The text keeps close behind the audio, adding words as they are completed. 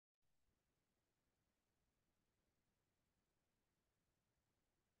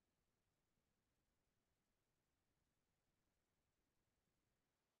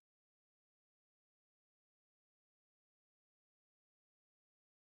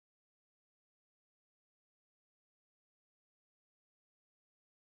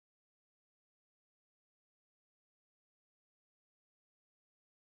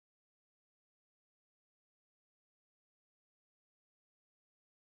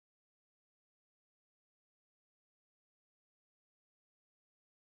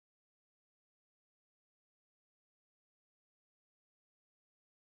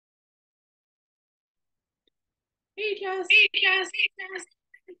Hey, Jess.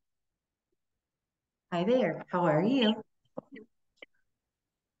 Hi there. How are you?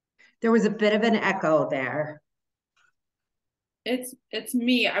 There was a bit of an echo there. It's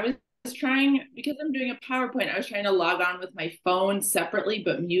me. I was trying because I'm doing a PowerPoint. I was trying to log on with my phone separately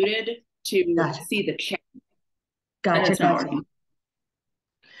but muted to Gotcha. see the chat, and Gotcha. it's not Gotcha. working.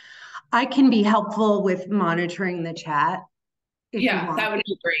 I can be helpful with monitoring the chat if you Yeah, want. that would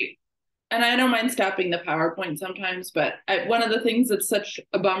be great. And I don't mind stopping the PowerPoint sometimes, but one of the things that's such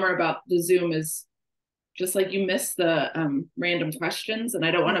a bummer about the Zoom is just like you miss the random questions, and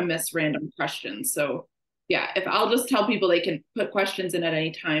I don't want to miss random questions. So yeah, if I'll just tell people they can put questions in at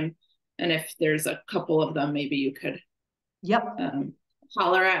any time, and if there's a couple of them, maybe you could Yep, um,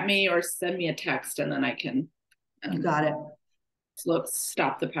 holler at me or send me a text, and then I can you um, got it.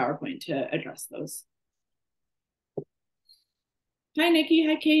 stop the PowerPoint to address those. Hi, Nikki.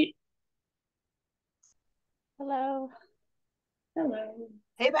 Hi, Kate. Hello. Hello.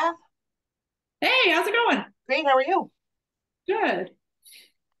 Hey, Beth. Hey, how's it going? Great. How are you? Good.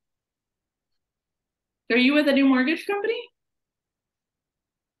 Are you with a new mortgage company?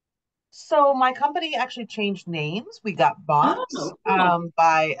 So my company actually changed names. We got bought Oh, cool.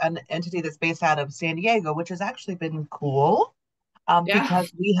 by an entity that's based out of San Diego, which has actually been cool Yeah.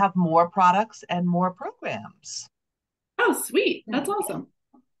 because we have more products and more programs. Oh, sweet. That's awesome.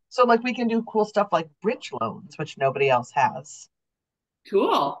 So like we can do cool stuff like bridge loans, which nobody else has.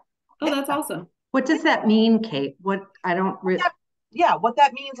 Cool. Oh, Yeah. that's awesome. What does that mean, Kate? What I don't re Yeah. Yeah. What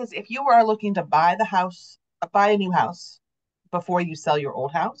that means is if you are looking to buy the house, buy a new house before you sell your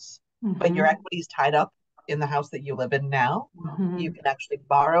old house, but your Mhm, equity is tied up in the house that you live in now, you mhm. can actually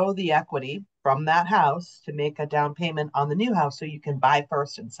borrow the equity from that house to make a down payment on the new house so you can buy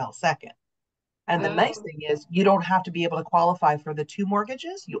first and sell second. And the nice Oh. thing is you don't have to be able to qualify for the two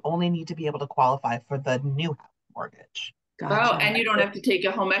mortgages. You only need to be able to qualify for the new house mortgage. Oh, Gotcha. and you don't have to take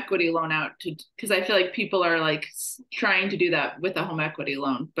a home equity loan out to, because I feel like people are like trying to do that with a home equity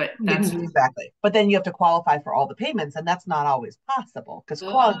loan, but that's, Yes, Mhm. exactly. But then you have to qualify for all the payments, and that's not always possible because uh,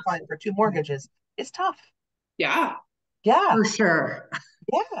 qualifying for two mortgages is tough. yeah, Yeah, For sure.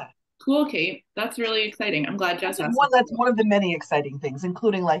 yeah. cool, Kate. That's really exciting. I'm glad That's Jess just asked one. me. That's one of the many exciting things,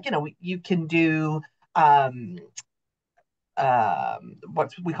 including like you can do um,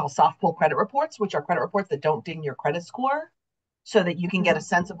 what we call soft pull credit reports, which are credit reports that don't ding your credit score, so that you can get a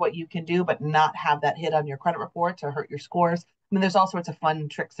sense of what you can do, but not have that hit on your credit report to hurt your scores. I mean, there's all sorts of fun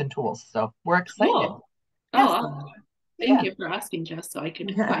tricks and tools. So we're excited. Cool. Yes. Oh, thank Yeah. you for asking, Jess, so I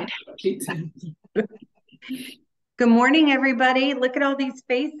could Yeah. find out Kate's. Good morning, everybody. Look at all these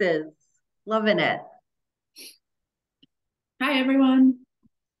faces. Loving it. Hi, everyone.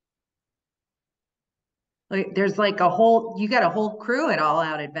 Like, there's like you got a whole crew at All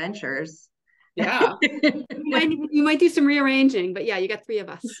Out Adventures. Yeah. You might do some rearranging, but yeah, you got three of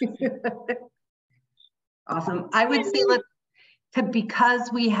us. Awesome. I would say because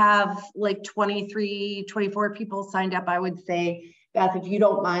we have like 23, 24 people signed up, I would say, Beth, if you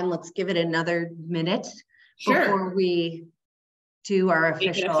don't mind, let's give it another minute Sure. before we do our Make it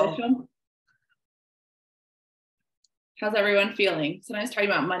official. official. How's everyone feeling? Sometimes talking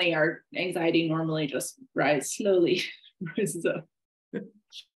about money, our anxiety normally just rises up.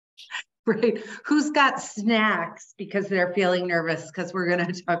 Right. Who's got snacks because they're feeling nervous because we're going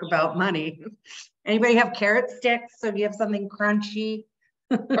to talk about money? Anybody have carrot sticks? So do you have something crunchy?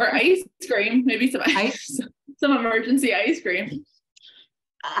 Or ice cream, maybe I, some emergency ice cream.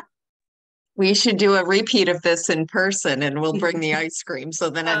 We should do a repeat of this in person and we'll bring the ice cream. So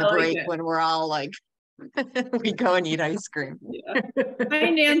then on I the like break, it. when we're all like, we go and eat ice cream. Yeah. Hi,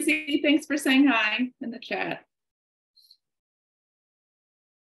 Nancy. Thanks for saying hi in the chat.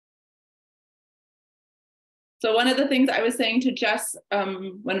 So one of the things I was saying to Jess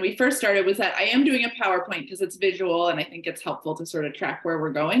when we first started was that I am doing a PowerPoint because it's visual and I think it's helpful to sort of track where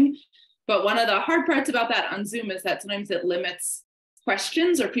we're going. But one of the hard parts about that on Zoom is that sometimes it limits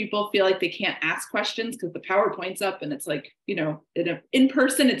questions or people feel like they can't ask questions because the PowerPoint's up and it's like, in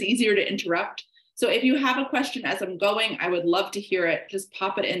person, it's easier to interrupt. So if you have a question as I'm going, I would love to hear it. Just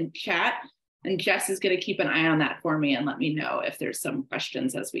pop it in chat. And Jess is going to keep an eye on that for me and let me know if there's some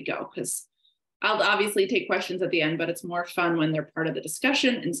questions as we go, because I'll obviously take questions at the end, but it's more fun when they're part of the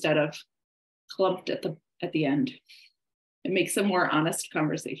discussion instead of clumped at the end. It makes a more honest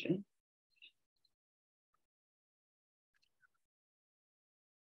conversation.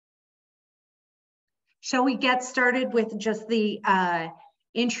 Shall we get started with just the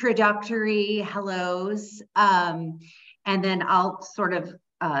introductory hellos? And then I'll sort of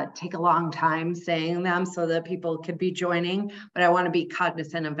take a long time saying them so that people could be joining, but I want to be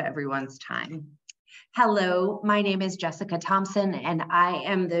cognizant of everyone's time. Hello, my name is Jessica Thompson, and I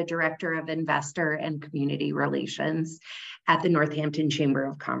am the Director of Investor and Community Relations at the Northampton Chamber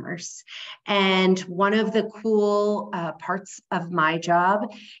of Commerce. And one of the cool parts of my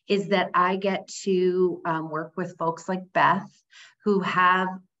job is that I get to work with folks like Beth, who have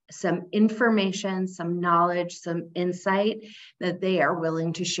some information, some knowledge, some insight that they are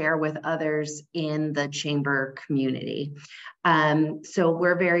willing to share with others in the chamber community. So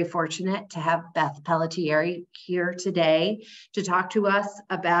we're very fortunate to have Beth Pellettieri here today to talk to us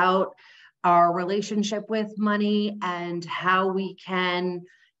about our relationship with money and how we can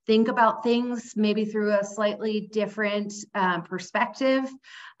think about things maybe through a slightly different perspective.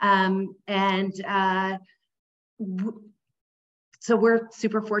 So we're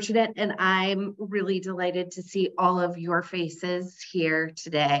super fortunate, and I'm really delighted to see all of your faces here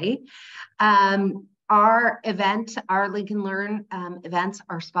today. Our event, our Lincoln Learn events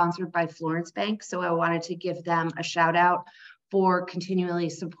are sponsored by Florence Bank. So I wanted to give them a shout out for continually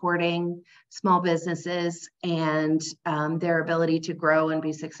supporting small businesses and their ability to grow and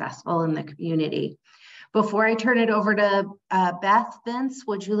be successful in the community. Before I turn it over to Beth, Vince,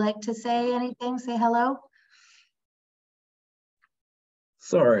 would you like to say anything? Say hello.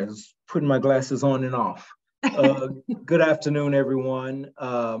 Sorry, I was putting my glasses on and off. Good afternoon, everyone.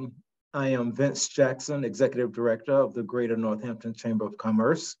 I am Vince Jackson, Executive Director of the Greater Northampton Chamber of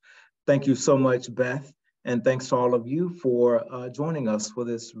Commerce. Thank you so much, Beth, and thanks to all of you for joining us for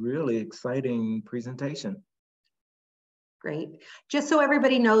this really exciting presentation. Great. Just so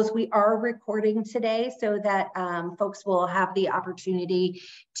everybody knows, we are recording today so that folks will have the opportunity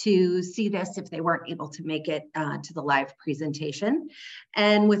to see this if they weren't able to make it to the live presentation.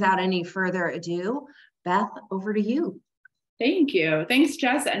 And without any further ado, Beth, over to you. Thank you. Thanks,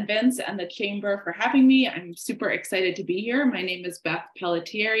 Jess and Vince and the Chamber for having me. I'm super excited to be here. My name is Beth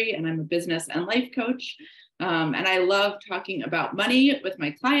Pellettieri, and I'm a business and life coach. And I love talking about money with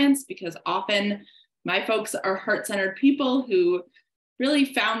my clients because often my folks are heart-centered people who really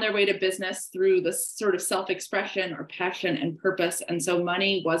found their way to business through this sort of self-expression or passion and purpose. And so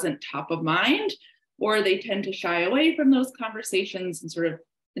money wasn't top of mind, or they tend to shy away from those conversations and sort of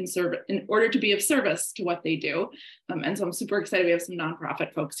in order to be of service to what they do. And so I'm super excited we have some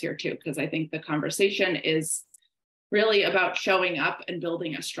nonprofit folks here too, because I think the conversation is really about showing up and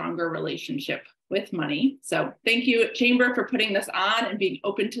building a stronger relationship with money. So thank you, Chamber, for putting this on and being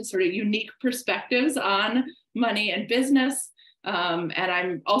open to sort of unique perspectives on money and business. And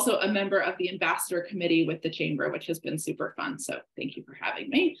I'm also a member of the Ambassador Committee with the Chamber, which has been super fun. So thank you for having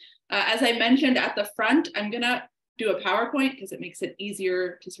me. As I mentioned at the front, I'm gonna do a PowerPoint because it makes it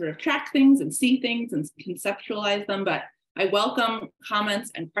easier to sort of track things and see things and conceptualize them. But I welcome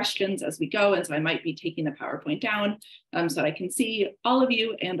comments and questions as we go. And so I might be taking the PowerPoint down so I can see all of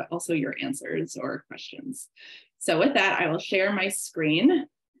you and also your answers or questions. So with that, I will share my screen.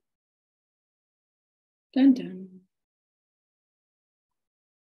 Dun, dun.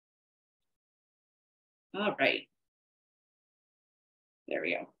 All right. There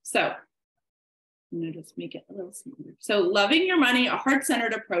we go. So I'm going to just make it a little smaller. So loving your money, a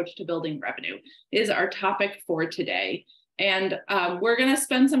heart-centered approach to building revenue is our topic for today. And we're going to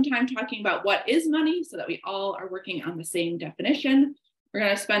spend some time talking about what is money so that we all are working on the same definition. We're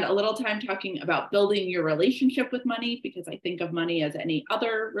going to spend a little time talking about building your relationship with money because I think of money as any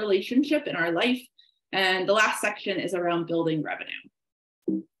other relationship in our life. And the last section is around building revenue.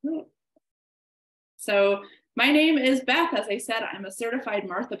 So my name is Beth. As I said, I'm a certified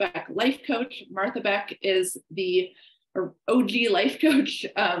Martha Beck life coach. Martha Beck is the OG life coach.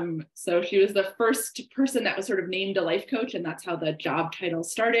 So she was the first person that was sort of named a life coach, and that's how the job title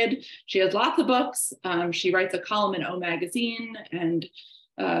started. She has lots of books. She writes a column in O Magazine and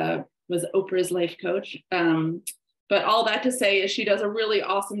was Oprah's life coach. But all that to say is she does a really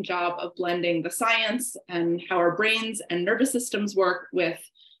awesome job of blending the science and how our brains and nervous systems work with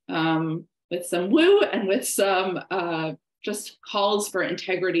some woo and with some just calls for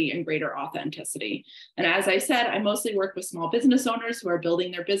integrity and greater authenticity. And as I said, I mostly work with small business owners who are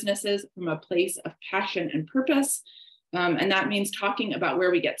building their businesses from a place of passion and purpose. And that means talking about where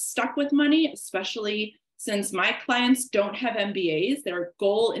we get stuck with money, especially since my clients don't have MBAs. Their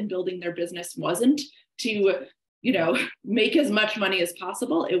goal in building their business wasn't to, make as much money as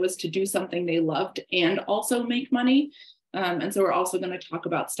possible. It was to do something they loved and also make money. And so we're also going to talk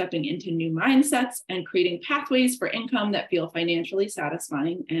about stepping into new mindsets and creating pathways for income that feel financially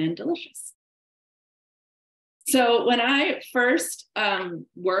satisfying and delicious. So when I first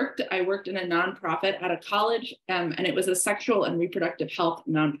worked, I worked in a nonprofit at a college, and it was a sexual and reproductive health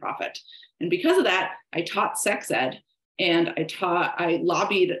nonprofit. And because of that, I taught sex ed. And I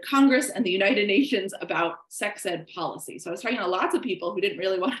lobbied Congress and the United Nations about sex ed policy. So I was talking to lots of people who didn't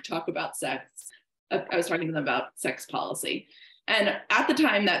really want to talk about sex. I was talking to them about sex policy. And at the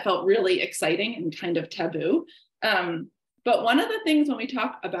time that felt really exciting and kind of taboo. But one of the things when we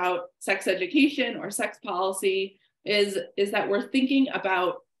talk about sex education or sex policy is that we're thinking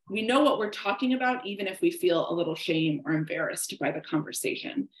about, we know what we're talking about, even if we feel a little shame or embarrassed by the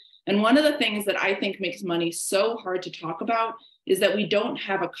conversation. And one of the things that I think makes money so hard to talk about is that we don't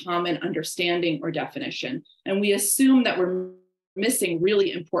have a common understanding or definition. And we assume that we're missing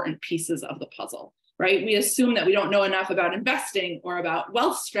really important pieces of the puzzle, right? We assume that we don't know enough about investing or about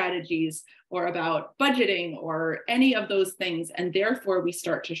wealth strategies or about budgeting or any of those things. And therefore we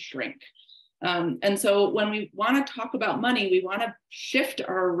start to shrink. And so when we want to talk about money, we want to shift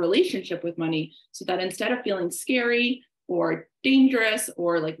our relationship with money so that instead of feeling scary or dangerous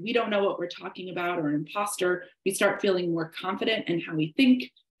or like we don't know what we're talking about or an imposter, we start feeling more confident in how we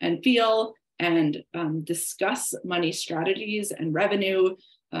think and feel and discuss money strategies and revenue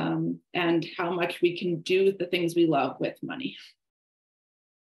and how much we can do the things we love with money.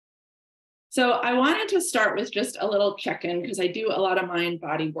 So I wanted to start with just a little check-in because I do a lot of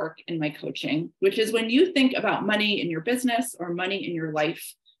mind-body work in my coaching, which is when you think about money in your business or money in your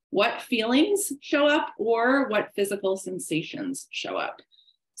life, what feelings show up or what physical sensations show up.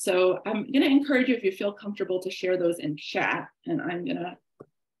 So I'm going to encourage you, if you feel comfortable, to share those in chat. And I'm going to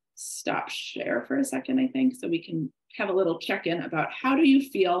stop share for a second, I think, so we can have a little check-in about how do you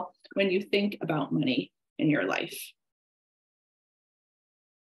feel when you think about money in your life.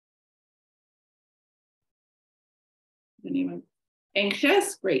 Anyone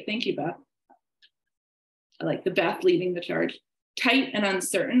anxious? Great, thank you, Beth. I like the Beth leading the charge. Tight and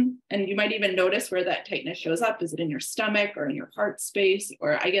uncertain, and you might even notice where that tightness shows up. Is it in your stomach or in your heart space?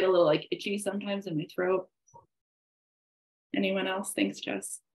 Or I get a little like itchy sometimes in my throat. Anyone else? Thanks,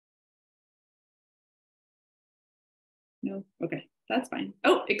 Jess. No? Okay, that's fine.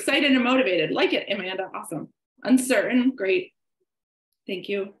 Oh, excited and motivated. Like it, Amanda, awesome. Uncertain, great. Thank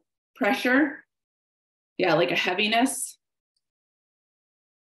you. Pressure. Yeah, like a heaviness.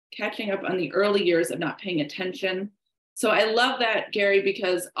 Catching up on the early years of not paying attention. So I love that, Gary,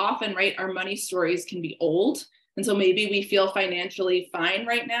 because often, right, our money stories can be old. And so maybe we feel financially fine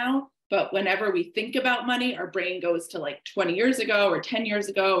right now, but whenever we think about money, our brain goes to like 20 years ago or 10 years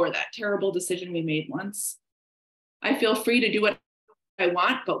ago, or that terrible decision we made once. I feel free to do what I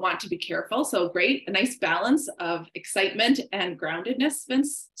want, but want to be careful. So great, a nice balance of excitement and groundedness,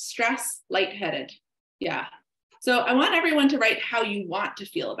 Vince. Stress, lightheaded. Yeah. So I want everyone to write how you want to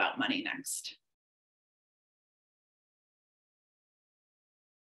feel about money next.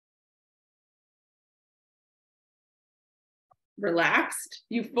 Relaxed,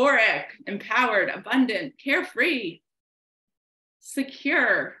 euphoric, empowered, abundant, carefree,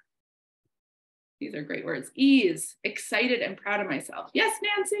 secure. These are great words. Ease, excited and proud of myself. Yes,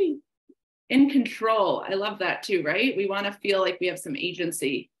 Nancy. In control. I love that too, right? We want to feel like we have some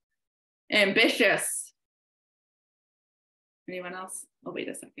agency. Ambitious. Anyone else? Oh, wait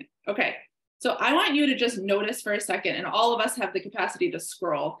a second. Okay. So I want you to just notice for a second, and all of us have the capacity to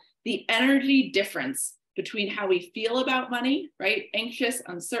scroll, the energy difference between how we feel about money, right? Anxious,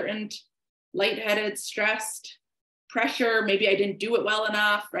 uncertain, lightheaded, stressed, pressure, maybe I didn't do it well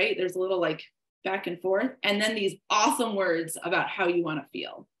enough, right? There's a little like back and forth. And then these awesome words about how you want to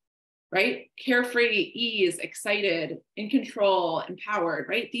feel, right? Carefree, ease, excited, in control, empowered,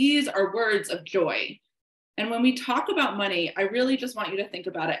 right? These are words of joy. And when we talk about money, I really just want you to think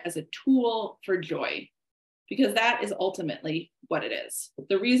about it as a tool for joy, because that is ultimately what it is.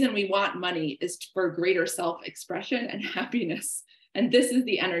 The reason we want money is for greater self-expression and happiness. And this is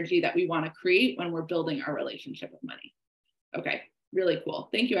the energy that we want to create when we're building our relationship with money. Okay, really cool.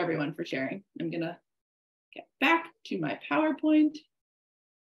 Thank you everyone for sharing. I'm gonna get back to my PowerPoint.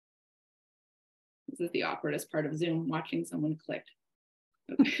 This is the awkwardest part of Zoom, watching someone click.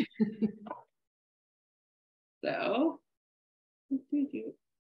 Okay. So,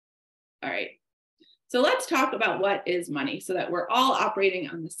 all right. So let's talk about what is money so that we're all operating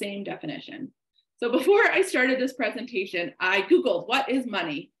on the same definition. So before I started this presentation, I Googled what is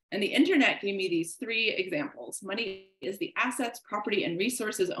money, and the internet gave me these 3 examples. Money is the assets, property, and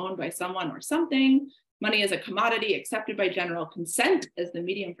resources owned by someone or something. Money is a commodity accepted by general consent as the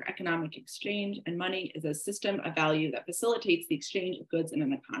medium for economic exchange, and money is a system of value that facilitates the exchange of goods in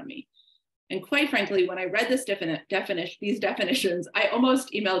an economy. And quite frankly, when I read these definitions, I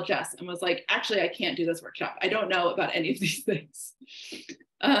almost emailed Jess and was like, actually, I can't do this workshop. I don't know about any of these things.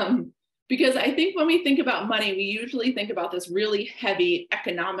 Because I think when we think about money, we usually think about this really heavy,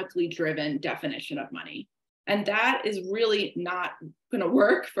 economically driven definition of money. And that is really not going to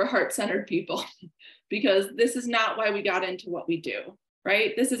work for heart-centered people because this is not why we got into what we do,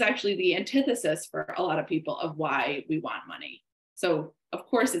 right? This is actually the antithesis for a lot of people of why we want money. So of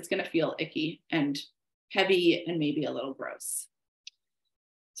course it's going to feel icky and heavy and maybe a little gross.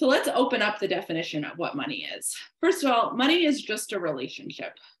 So let's open up the definition of what money is. First of all, money is just a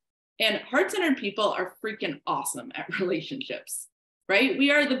relationship. And heart-centered people are freaking awesome at relationships, right?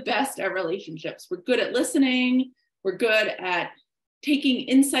 We are the best at relationships. We're good at listening. We're good at taking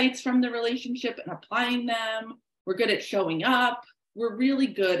insights from the relationship and applying them. We're good at showing up. We're really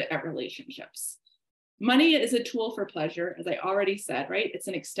good at relationships. Money is a tool for pleasure, as I already said, right? It's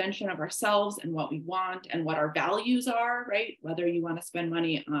an extension of ourselves and what we want and what our values are, right? Whether you want to spend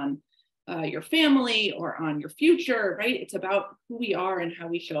money on your family or on your future, right? It's about who we are and how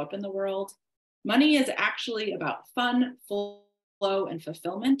we show up in the world. Money is actually about fun, flow, and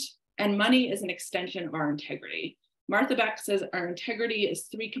fulfillment. And money is an extension of our integrity. Martha Beck says our integrity is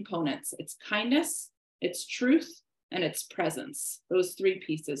three components. It's kindness, it's truth, and it's presence. Those three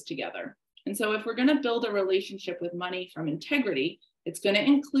pieces together. And so if we're going to build a relationship with money from integrity, it's going to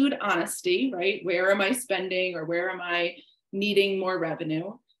include honesty, right? Where am I spending or where am I needing more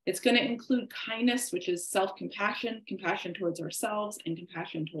revenue? It's going to include kindness, which is self-compassion, compassion towards ourselves and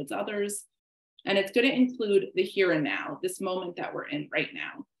compassion towards others. And it's going to include the here and now, this moment that we're in right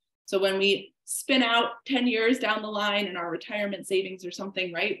now. So when we spin out 10 years down the line in our retirement savings or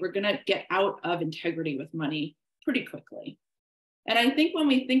something, right, we're going to get out of integrity with money pretty quickly. And I think when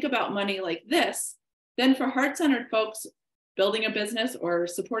we think about money like this, then for heart-centered folks building a business or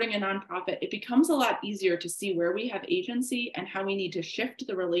supporting a nonprofit, it becomes a lot easier to see where we have agency and how we need to shift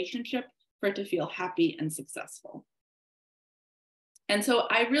the relationship for it to feel happy and successful. And so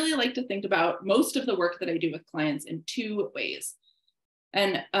I really like to think about most of the work that I do with clients in two ways.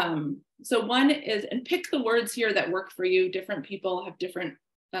 And so one is, and pick the words here that work for you. Different people have different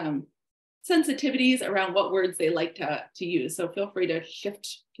sensitivities around what words they like to use. So feel free to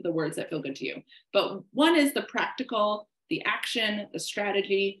shift to the words that feel good to you. But one is the practical, the action, the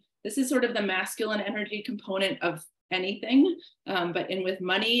strategy. This is sort of the masculine energy component of anything. But with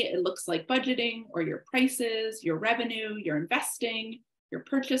money, it looks like budgeting or your prices, your revenue, your investing, your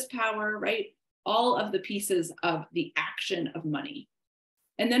purchase power, right? All of the pieces of the action of money.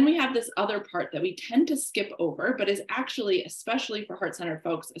 And then we have this other part that we tend to skip over, but is actually, especially for heart-centered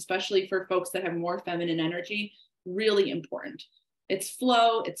folks, especially for folks that have more feminine energy, really important. It's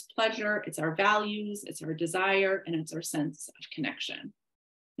flow, it's pleasure, it's our values, it's our desire, and it's our sense of connection.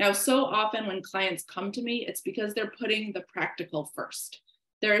 Now, so often when clients come to me, it's because they're putting the practical first.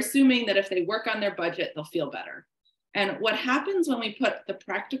 They're assuming that if they work on their budget, they'll feel better. And what happens when we put the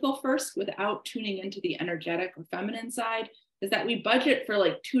practical first without tuning into the energetic or feminine side is that we budget for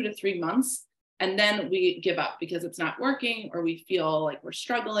like 2 to 3 months and then we give up because it's not working or we feel like we're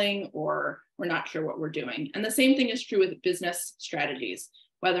struggling or we're not sure what we're doing. And the same thing is true with business strategies,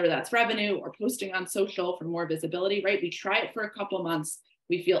 whether that's revenue or posting on social for more visibility, right? We try it for a couple months,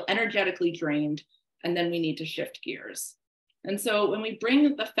 we feel energetically drained, and then we need to shift gears. And so when we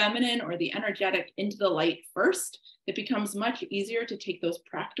bring the feminine or the energetic into the light first, it becomes much easier to take those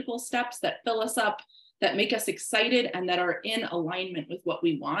practical steps that fill us up, that make us excited and that are in alignment with what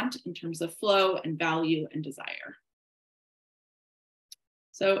we want in terms of flow and value and desire.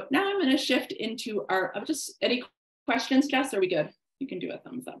 So now I'm going to shift into our, any questions, Jess? Are we good? You can do a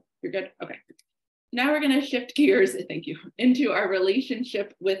thumbs up. You're good? Okay. Now we're going to shift gears, thank you, into our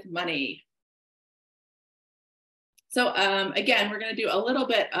relationship with money. So again, we're going to do a little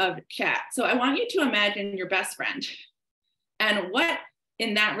bit of chat. So I want you to imagine your best friend and what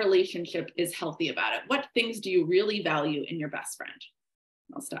in that relationship is healthy about it. What things do you really value in your best friend?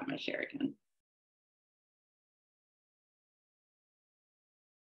 I'll stop my share again.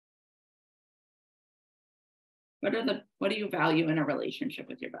 What do you value in a relationship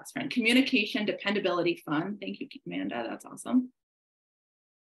with your best friend? Communication, dependability, fun. Thank you, Amanda. That's awesome.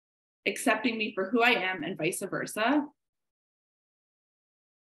 Accepting me for who I am and vice versa.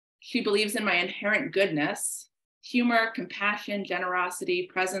 She believes in my inherent goodness. Humor, compassion, generosity,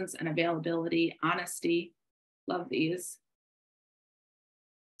 presence and availability, honesty. Love these.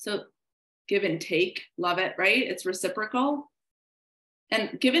 So give and take, love it, right? It's reciprocal.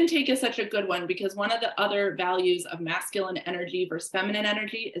 And give and take is such a good one because one of the other values of masculine energy versus feminine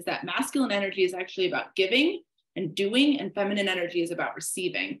energy is that masculine energy is actually about giving and doing, and feminine energy is about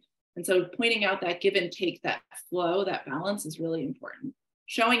receiving. And so pointing out that give and take, that flow, that balance is really important.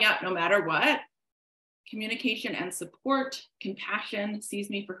 Showing up no matter what, communication and support, compassion, sees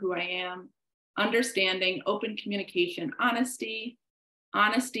me for who I am, understanding, open communication, honesty,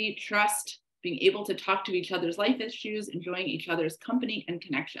 trust, being able to talk to each other's life issues, enjoying each other's company and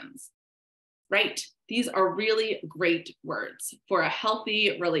connections. Right? These are really great words for a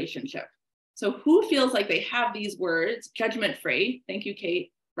healthy relationship. So who feels like they have these words, judgment-free? Thank you,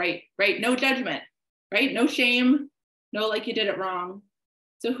 Kate. Right, no judgment, right? No shame, no like you did it wrong.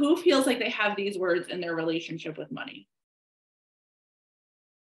 So who feels like they have these words in their relationship with money?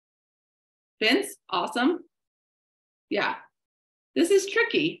 Vince, awesome. Yeah, this is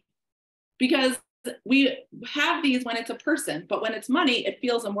tricky because we have these when it's a person, but when it's money, it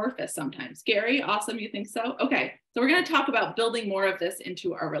feels amorphous sometimes. Gary, awesome, you think so? Okay, so we're going to talk about building more of this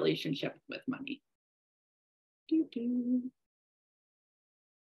into our relationship with money.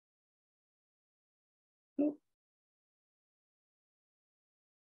 Oh.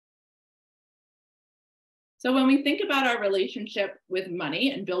 So when we think about our relationship with money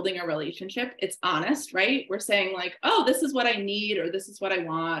and building a relationship, it's honest, right? We're saying like, oh, this is what I need, or this is what I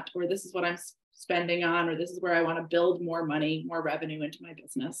want, or this is what I'm spending on, or this is where I want to build more money, more revenue into my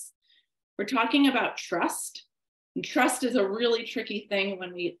business. We're talking about trust. And trust is a really tricky thing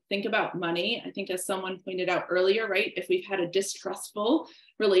when we think about money. I think as someone pointed out earlier, right? If we've had a distrustful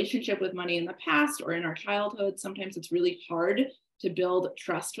relationship with money in the past or in our childhood, sometimes it's really hard to build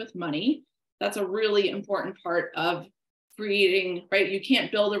trust with money. That's a really important part of creating, right? You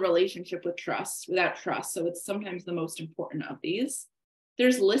can't build a relationship with trust without trust. So it's sometimes the most important of these.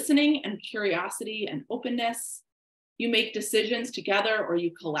 There's listening and curiosity and openness. You make decisions together or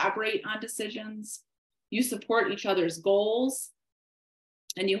you collaborate on decisions. You support each other's goals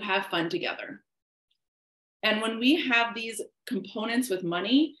and you have fun together. And when we have these components with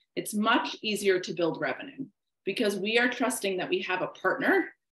money, it's much easier to build revenue because we are trusting that we have a partner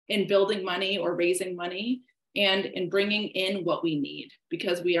in building money or raising money and in bringing in what we need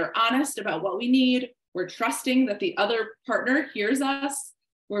because we are honest about what we need. We're trusting that the other partner hears us.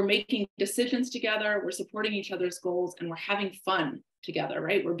 We're making decisions together. We're supporting each other's goals and we're having fun together,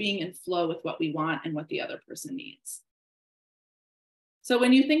 right? We're being in flow with what we want and what the other person needs. So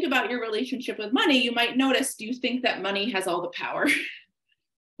when you think about your relationship with money, you might notice, do you think that money has all the power?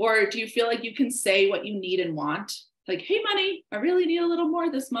 Or do you feel like you can say what you need and want? Like, hey, money, I really need a little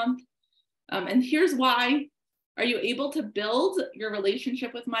more this month. And here's why. Are you able to build your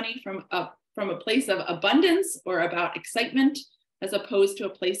relationship with money from a place of abundance or about excitement, as opposed to a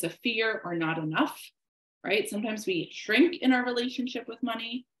place of fear or not enough, right? Sometimes we shrink in our relationship with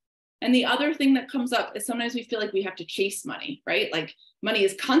money. And the other thing that comes up is sometimes we feel like we have to chase money, right? Like money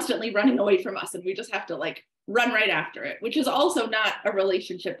is constantly running away from us and we just have to like run right after it, which is also not a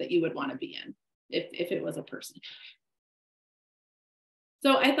relationship that you would want to be in if it was a person.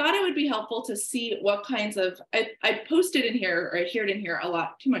 So I thought it would be helpful to see what kinds of, I posted in here, or I shared in here a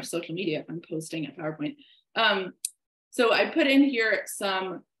lot, too much social media if I'm posting a PowerPoint. So I put in here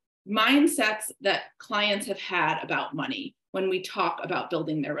some mindsets that clients have had about money when we talk about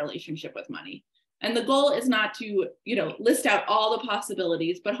building their relationship with money. And the goal is not to, list out all the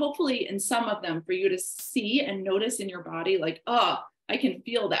possibilities, but hopefully in some of them for you to see and notice in your body, like, oh, I can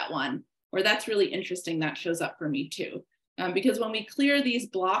feel that one, or that's really interesting, that shows up for me too. Because when we clear these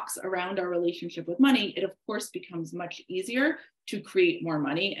blocks around our relationship with money, it of course becomes much easier to create more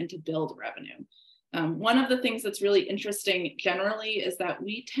money and to build revenue. One of the things that's really interesting generally is that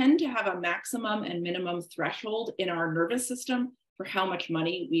we tend to have a maximum and minimum threshold in our nervous system for how much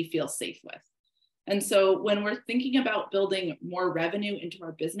money we feel safe with. And so when we're thinking about building more revenue into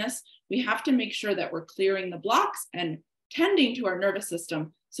our business, we have to make sure that we're clearing the blocks and tending to our nervous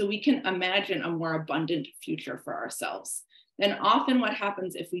system so we can imagine a more abundant future for ourselves. And often what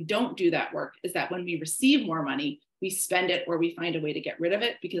happens if we don't do that work is that when we receive more money, we spend it or we find a way to get rid of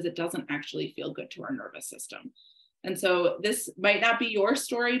it because it doesn't actually feel good to our nervous system. And so this might not be your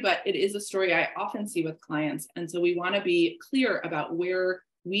story, but it is a story I often see with clients. And so we want to be clear about where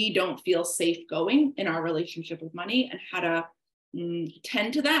we don't feel safe going in our relationship with money and how to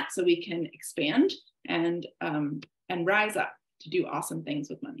tend to that so we can expand and rise up to do awesome things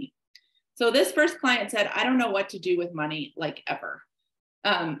with money. So this first client said, I don't know what to do with money like ever.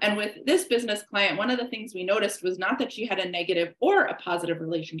 And with this business client, one of the things we noticed was not that she had a negative or a positive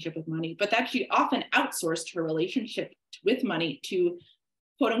relationship with money, but that she often outsourced her relationship with money to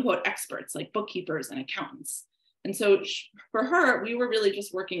quote unquote experts like bookkeepers and accountants. And so for her, we were really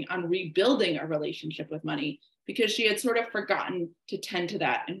just working on rebuilding a relationship with money because she had sort of forgotten to tend to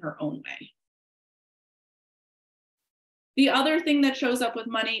that in her own way. The other thing that shows up with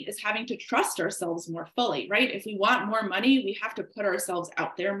money is having to trust ourselves more fully, right? If we want more money, we have to put ourselves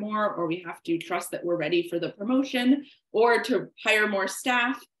out there more, or we have to trust that we're ready for the promotion, or to hire more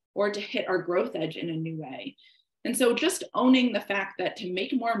staff, or to hit our growth edge in a new way. And so just owning the fact that to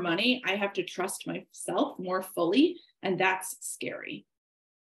make more money, I have to trust myself more fully, and that's scary.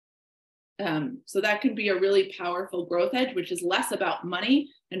 So that could be a really powerful growth edge, which is less about money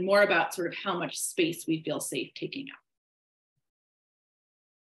and more about sort of how much space we feel safe taking up.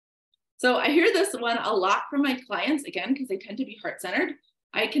 So I hear this one a lot from my clients, again, because they tend to be heart-centered.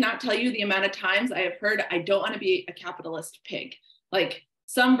 I cannot tell you the amount of times I have heard, I don't want to be a capitalist pig. Like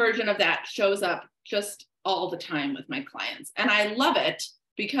some version of that shows up just all the time with my clients. And I love it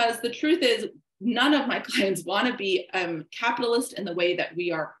because the truth is none of my clients want to be capitalist in the way that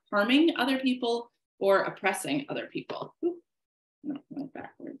we are harming other people or oppressing other people. Ooh, no, went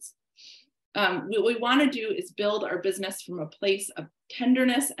backwards. What we want to do is build our business from a place of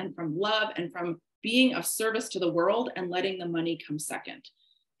tenderness and from love and from being of service to the world and letting the money come second.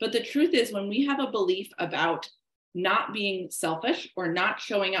 But the truth is when we have a belief about not being selfish or not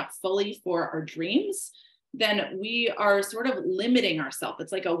showing up fully for our dreams, then we are sort of limiting ourselves.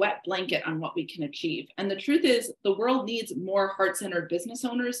 It's like a wet blanket on what we can achieve. And the truth is the world needs more heart-centered business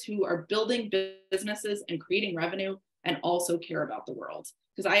owners who are building businesses and creating revenue and also care about the world.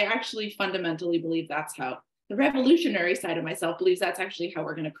 Because I actually fundamentally believe that's how the revolutionary side of myself believes that's actually how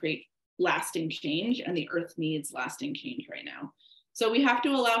we're going to create lasting change, and the earth needs lasting change right now. So we have to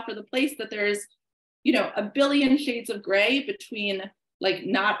allow for the place that there's, you know, a billion shades of gray between like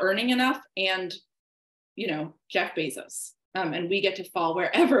not earning enough and, you know, Jeff Bezos. And we get to fall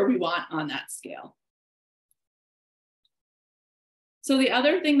wherever we want on that scale. So the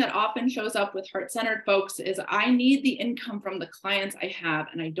other thing that often shows up with heart-centered folks is I need the income from the clients I have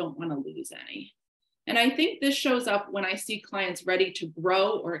and I don't want to lose any. And I think this shows up when I see clients ready to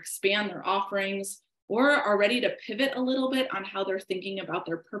grow or expand their offerings or are ready to pivot a little bit on how they're thinking about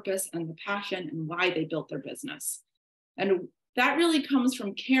their purpose and the passion and why they built their business. And that really comes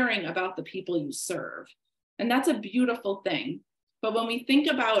from caring about the people you serve. And that's a beautiful thing. But when we think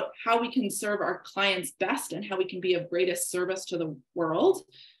about how we can serve our clients best and how we can be of greatest service to the world,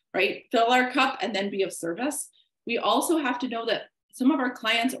 right? Fill our cup and then be of service. We also have to know that some of our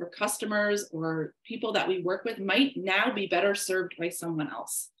clients or customers or people that we work with might now be better served by someone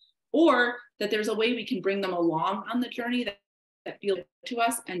else, or that there's a way we can bring them along on the journey that feels to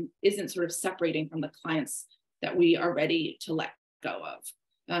us and isn't sort of separating from the clients that we are ready to let go of.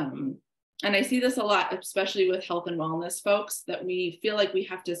 And I see this a lot, especially with health and wellness folks, that we feel like we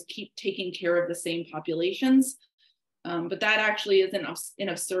have to keep taking care of the same populations, but that actually isn't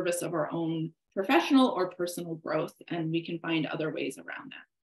in service of our own professional or personal growth, and we can find other ways around that.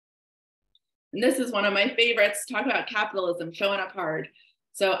 And this is one of my favorites, talk about capitalism, showing up hard.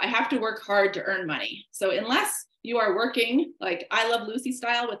 So I have to work hard to earn money. So unless you are working like I Love Lucy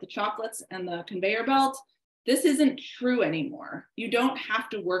style with the chocolates and the conveyor belt, this isn't true anymore. You don't have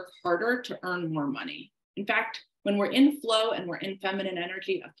to work harder to earn more money. In fact, when we're in flow and we're in feminine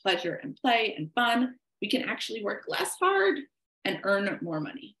energy of pleasure and play and fun, we can actually work less hard and earn more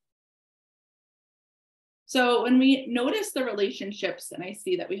money. So when we notice the relationships, and I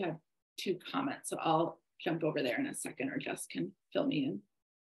see that we have 2 comments, so I'll jump over there in a second, or Jess can fill me in.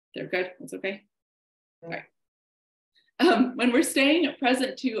 They're good, that's okay. All right. When we're staying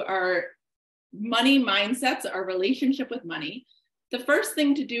present to our money mindsets, our relationship with money, the first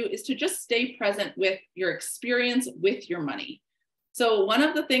thing to do is to just stay present with your experience with your money. So one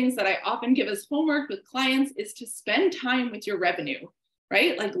of the things that I often give as homework with clients is to spend time with your revenue,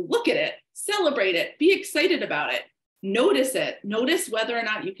 right? Like look at it, celebrate it, be excited about it, notice whether or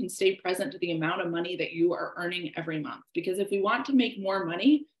not you can stay present to the amount of money that you are earning every month. Because if we want to make more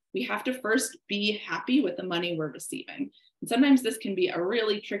money, we have to first be happy with the money we're receiving. And sometimes this can be a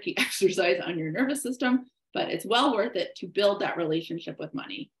really tricky exercise on your nervous system, but it's well worth it to build that relationship with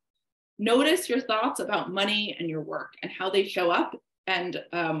money. Notice your thoughts about money and your work and how they show up and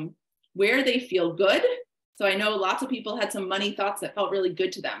where they feel good. So I know lots of people had some money thoughts that felt really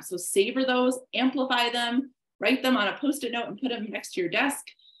good to them. So savor those, amplify them, write them on a Post-it note and put them next to your desk.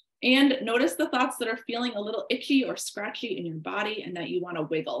 And notice the thoughts that are feeling a little itchy or scratchy in your body and that you want to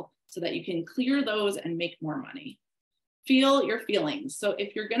wiggle so that you can clear those and make more money. Feel your feelings. So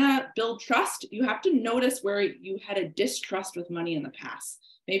if you're going to build trust, you have to notice where you had a distrust with money in the past.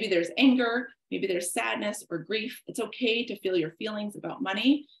 Maybe there's anger, maybe there's sadness or grief. It's okay to feel your feelings about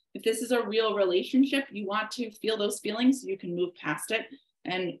money. If this is a real relationship, you want to feel those feelings so you can move past it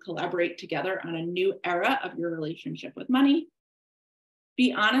and collaborate together on a new era of your relationship with money.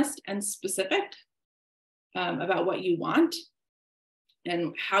 Be honest and specific about what you want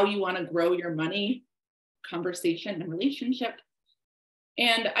and how you want to grow your money conversation and relationship.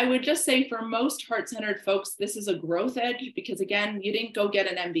 And I would just say for most heart-centered folks, this is a growth edge because again, you didn't go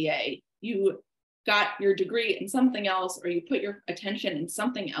get an MBA. You got your degree in something else, or you put your attention in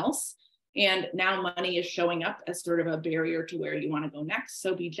something else, and now money is showing up as sort of a barrier to where you want to go next.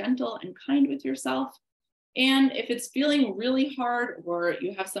 So be gentle and kind with yourself. And if it's feeling really hard, or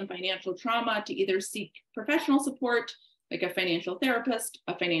you have some financial trauma, to either seek professional support, like a financial therapist,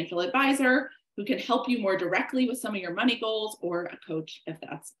 a financial advisor who can help you more directly with some of your money goals, or a coach if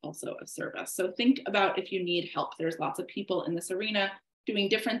that's also of service. So think about if you need help. There's lots of people in this arena doing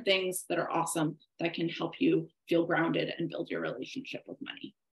different things that are awesome that can help you feel grounded and build your relationship with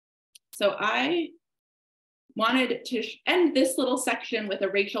money. So I wanted to end this little section with a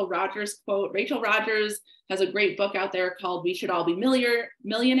Rachel Rogers quote. Rachel Rogers has a great book out there called We Should All Be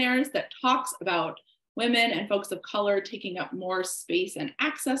Millionaires that talks about women and folks of color taking up more space and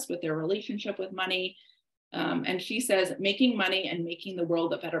access with their relationship with money. And she says, making money and making the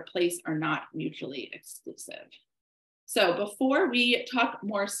world a better place are not mutually exclusive. So before we talk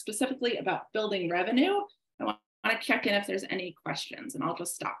more specifically about building revenue, I want to check in if there's any questions, and I'll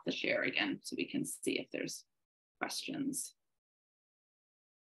just stop the share again so we can see if there's questions.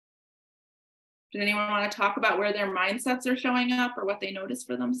 Did anyone want to talk about where their mindsets are showing up or what they notice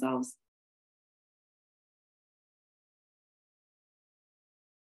for themselves?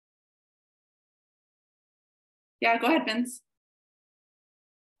 Yeah, go ahead, Vince.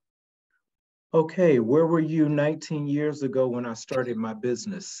 Okay, where were you 19 years ago when I started my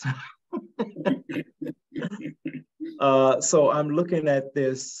business? So I'm looking at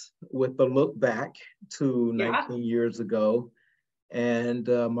this with a look back to 19 years ago. And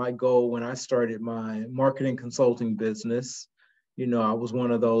my goal when I started my marketing consulting business, you know, I was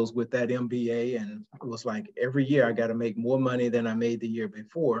one of those with that MBA, and it was like every year I got to make more money than I made the year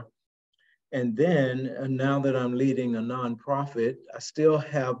before. And then now that I'm leading a nonprofit, I still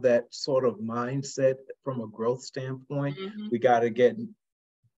have that sort of mindset from a growth standpoint. We got to get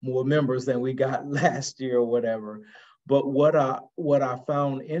more members than we got last year or whatever. But what I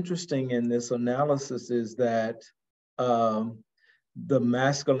found interesting in this analysis is that the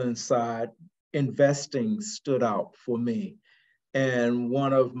masculine side, investing, stood out for me. And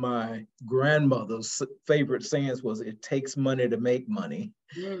one of my grandmother's favorite sayings was, "It takes money to make money."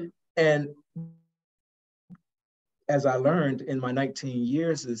 And as I learned in my 19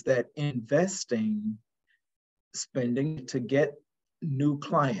 years is that investing, spending to get new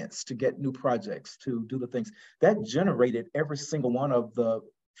clients, to get new projects, to do the things, that generated every single one of the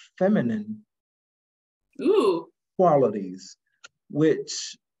feminine qualities,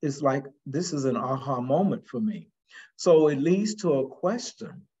 which is like, this is an aha moment for me. So it leads to a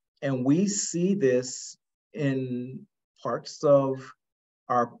question, and we see this in parts of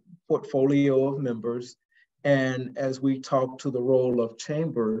our portfolio of members. And as we talk to the role of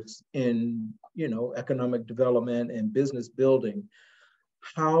chambers in, you know, economic development and business building,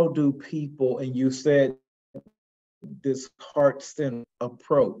 how do people, and you said this heart-centered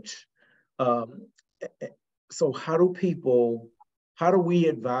approach. So how do we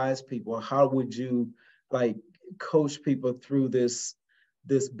advise people? How would you like coach people through this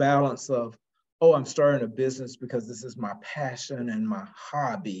balance of, oh, I'm starting a business because this is my passion and my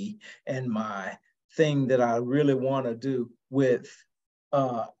hobby and my thing that I really want to do, with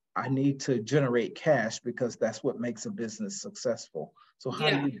I need to generate cash because that's what makes a business successful. So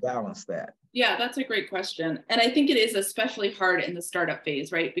how do you balance that? Yeah, that's a great question. And I think it is especially hard in the startup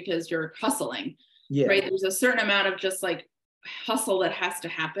phase, right? Because you're hustling, right? There's a certain amount of just like hustle that has to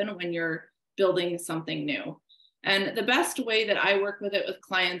happen when you're building something new. And the best way that I work with it with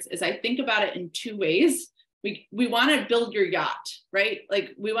clients is I think about it in two ways. We want to build your yacht, right?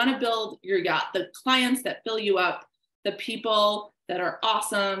 Like we want to build your yacht, the clients that fill you up, the people that are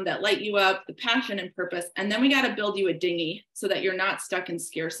awesome, that light you up, the passion and purpose. And then we got to build you a dinghy so that you're not stuck in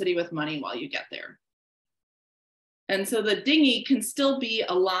scarcity with money while you get there. And so the dinghy can still be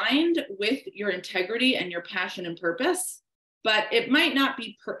aligned with your integrity and your passion and purpose, but it might not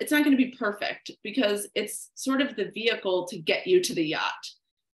be, it's not going to be perfect because it's sort of the vehicle to get you to the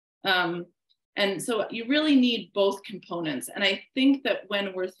yacht. And so you really need both components. And I think that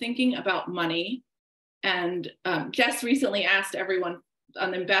when we're thinking about money, and Jess recently asked everyone on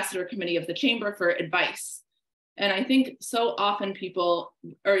the ambassador committee of the chamber for advice. And I think so often people,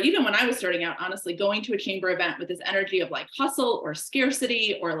 or even when I was starting out, honestly, going to a chamber event with this energy of like hustle or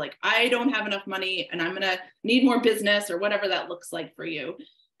scarcity, or like, I don't have enough money and I'm going to need more business, or whatever that looks like for you.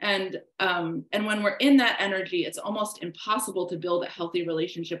 And when we're in that energy, it's almost impossible to build a healthy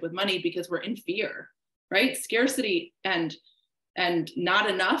relationship with money because we're in fear, right? Scarcity and not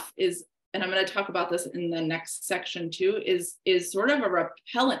enough is, and I'm going to talk about this in the next section too, is sort of a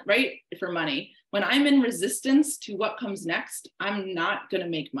repellent, right, for money. When I'm in resistance to what comes next, I'm not going to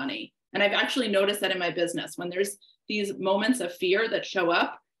make money. And I've actually noticed that in my business, when there's these moments of fear that show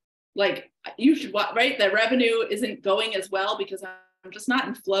up, like you should, right? The revenue isn't going as well because I'm just not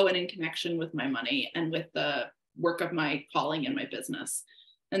in flow and in connection with my money and with the work of my calling in my business.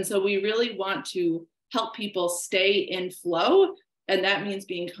 And so we really want to help people stay in flow. And that means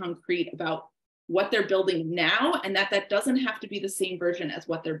being concrete about what they're building now, and that doesn't have to be the same version as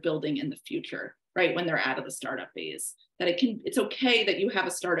what they're building in the future, right? When they're out of the startup phase, that it's okay that you have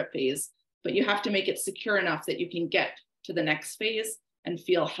a startup phase, but you have to make it secure enough that you can get to the next phase and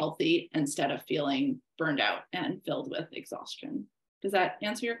feel healthy instead of feeling burned out and filled with exhaustion. Does that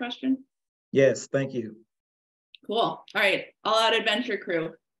answer your question? Yes, thank you. Cool. All right, All Out Adventure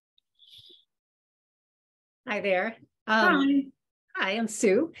crew. Hi there. Hi. Hi, I'm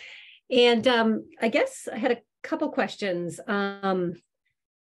Sue. And I guess I had a couple questions. I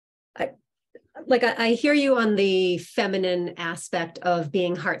hear you on the feminine aspect of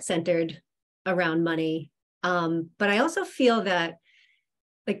being heart-centered around money. But I also feel that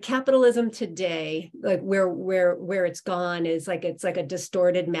like capitalism today, like where it's gone is like, it's like a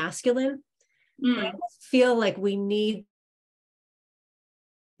distorted masculine. I feel like we need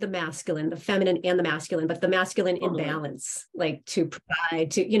the masculine, the feminine and the masculine, but the masculine in balance, like to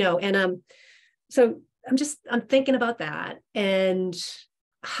provide to, and so I'm thinking about that and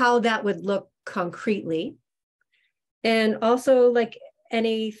how that would look concretely. And also like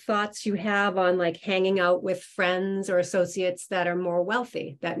any thoughts you have on like hanging out with friends or associates that are more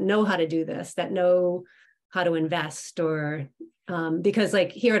wealthy, that know how to do this, that know how to invest, or because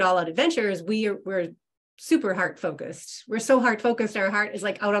like here at All Out Adventures, we're super heart focused. We're so heart focused. Our heart is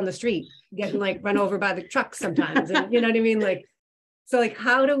like out on the street, getting like run over by the trucks sometimes. And you know what I mean? Like, so like,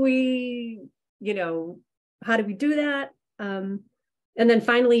 how do we do that? And then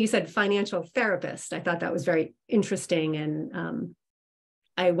finally you said financial therapist. I thought that was very interesting. And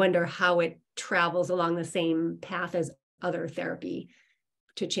I wonder how it travels along the same path as other therapy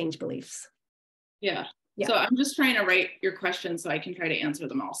to change beliefs. Yeah. So I'm just trying to write your questions so I can try to answer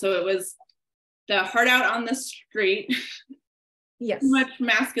them all. So it was the heart out on the street. Yes. Too much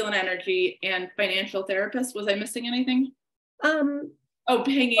masculine energy and financial therapist. Was I missing anything?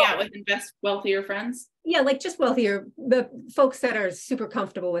 Hanging out with wealthier friends. Yeah, like just wealthier, the folks that are super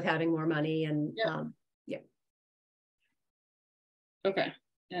comfortable with having more money and Okay,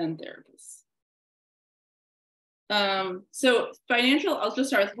 and therapists. So I'll just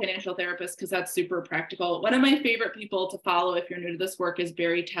start with financial therapist because that's super practical. One of my favorite people to follow if you're new to this work is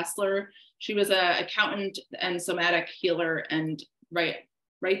Barry Tesler. She was an accountant and somatic healer and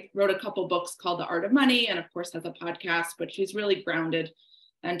wrote a couple books called The Art of Money, and of course has a podcast, but she's really grounded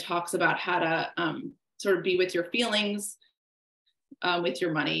and talks about how to sort of be with your feelings, with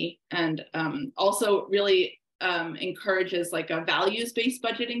your money, and also really encourages like a values-based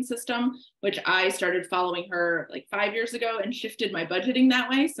budgeting system, which I started following her like 5 years ago and shifted my budgeting that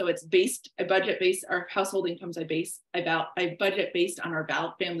way. So it's our household incomes I budget based on our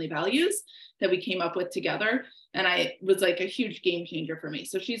family values that we came up with together. And I was like a huge game changer for me.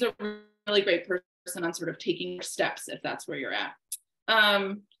 So she's a really great person on sort of taking steps if that's where you're at.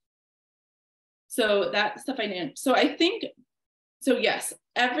 So that's the finance. So I think, yes,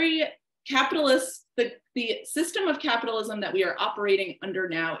 every capitalist, the system of capitalism that we are operating under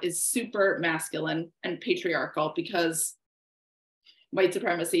now is super masculine and patriarchal because white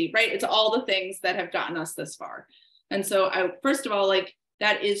supremacy, right? It's all the things that have gotten us this far. And so first of all, like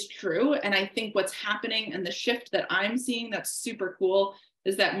that is true. And I think what's happening and the shift that I'm seeing that's super cool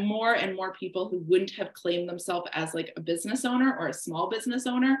is that more and more people who wouldn't have claimed themselves as like a business owner or a small business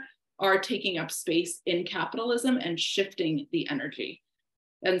owner are taking up space in capitalism and shifting the energy.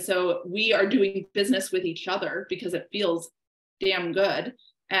 And so we are doing business with each other because it feels damn good.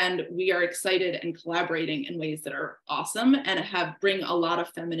 And we are excited and collaborating in ways that are awesome and bring a lot of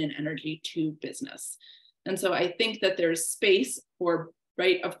feminine energy to business. And so I think that there's space for,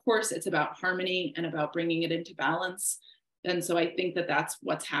 right, of course, it's about harmony and about bringing it into balance. And so I think that that's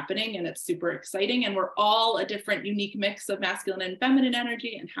what's happening and it's super exciting. And we're all a different unique mix of masculine and feminine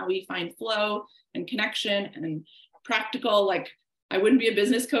energy and how we find flow and connection and practical, like I wouldn't be a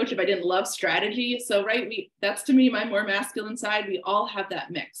business coach if I didn't love strategy. So, right, that's to me, my more masculine side. We all have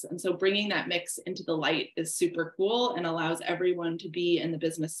that mix. And so bringing that mix into the light is super cool and allows everyone to be in the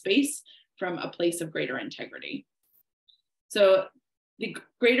business space from a place of greater integrity. So the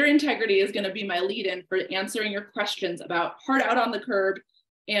greater integrity is going to be my lead in for answering your questions about heart out on the curb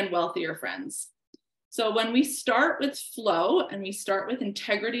and wealthier friends. So when we start with flow and we start with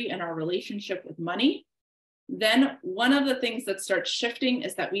integrity in our relationship with money, then one of the things that starts shifting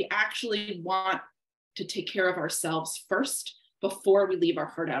is that we actually want to take care of ourselves first before we leave our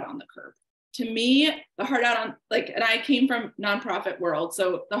heart out on the curb. To me, the heart out on, and I came from nonprofit world,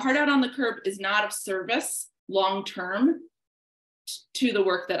 so the heart out on the curb is not of service long-term to the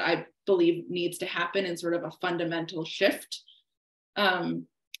work that I believe needs to happen in sort of a fundamental shift.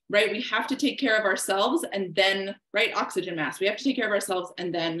 Right, we have to take care of ourselves and then, right, oxygen mask, we have to take care of ourselves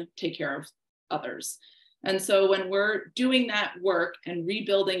and then take care of others. And so when we're doing that work and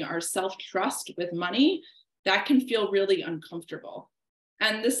rebuilding our self-trust with money, that can feel really uncomfortable.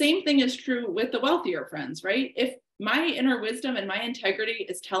 And the same thing is true with the wealthier friends, right? If my inner wisdom and my integrity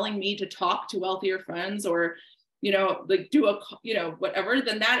is telling me to talk to wealthier friends or, do a, whatever,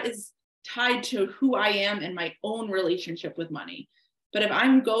 then that is tied to who I am and my own relationship with money. But if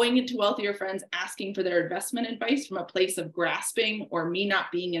I'm going into wealthier friends asking for their investment advice from a place of grasping or me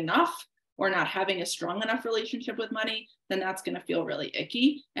not being enough or not having a strong enough relationship with money, then that's going to feel really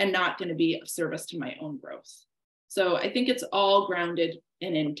icky and not going to be of service to my own growth. So I think it's all grounded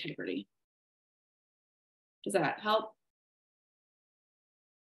in integrity. Does that help?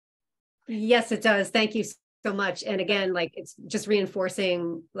 Yes, it does. Thank you so much. And again, it's just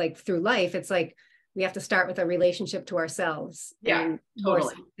reinforcing through life, it's we have to start with a relationship to ourselves. Yeah, and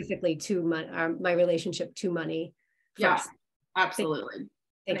totally. More specifically to my relationship to money. Yeah, first. absolutely.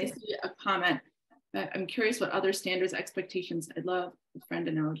 Thank and you. I see a comment. I'm curious what other standards, expectations. I love the friend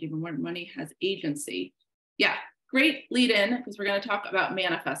analogy when money has agency. Yeah, great lead in because we're going to talk about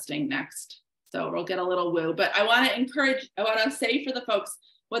manifesting next. So we'll get a little woo, but I want to say for the folks,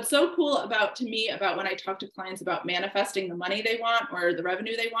 what's so cool about when I talk to clients about manifesting the money they want or the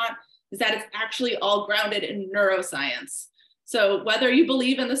revenue they want is that it's actually all grounded in neuroscience. So whether you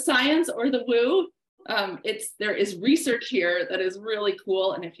believe in the science or the woo, there is research here that is really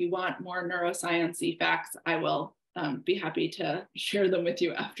cool. And if you want more neuroscience-y facts, I will be happy to share them with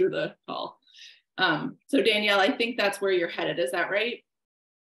you after the call. So Danielle, I think that's where you're headed. Is that right?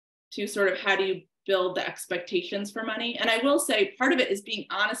 To sort of how do you build the expectations for money? And I will say part of it is being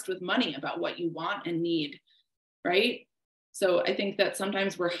honest with money about what you want and need, right? So I think that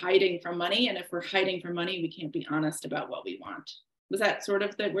sometimes we're hiding from money, and if we're hiding from money, we can't be honest about what we want. Was that sort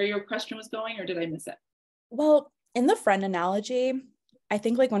of where your question was going, or did I miss it? Well, in the friend analogy, I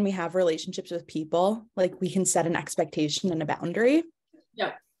think when we have relationships with people, we can set an expectation and a boundary.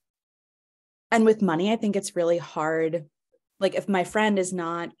 Yeah. And with money, I think it's really hard. If my friend is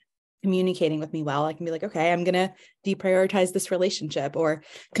not communicating with me well, I can be okay, I'm going to deprioritize this relationship or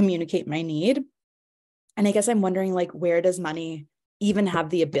communicate my need. And I guess I'm wondering, where does money even have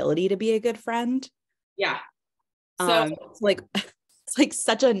the ability to be a good friend? Yeah. So it's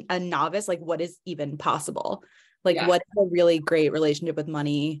such a novice, what is even possible? Yeah. What does a really great relationship with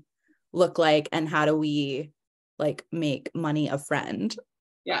money look like? And how do we make money a friend?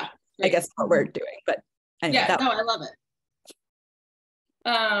 Yeah. Great. I guess what we're doing, but anyway. Yeah, I love it.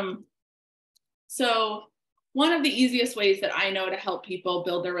 So one of the easiest ways that I know to help people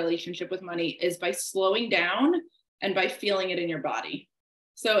build their relationship with money is by slowing down and by feeling it in your body.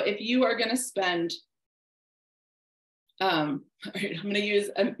 So if you are going to spend, all right, I'm going to use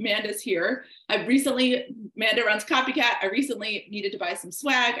Amanda's here. Amanda runs Copycat. I recently needed to buy some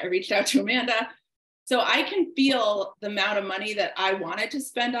swag. I reached out to Amanda. So I can feel the amount of money that I wanted to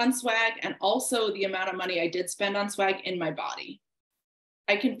spend on swag and also the amount of money I did spend on swag in my body.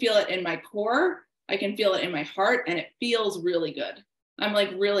 I can feel it in my core. I can feel it in my heart, and it feels really good. I'm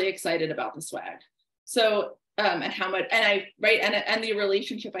really excited about the swag. So, and how much, and the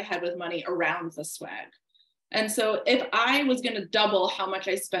relationship I had with money around the swag. And so if I was going to double how much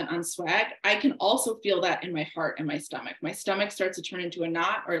I spent on swag, I can also feel that in my heart and my stomach. My stomach starts to turn into a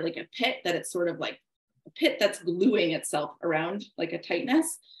knot or a pit that it's sort of a pit that's gluing itself around a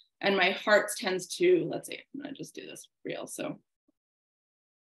tightness. And my heart tends to, let's see, I'm going to just do this real. So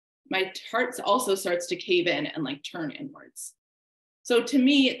my heart also starts to cave in and turn inwards. So to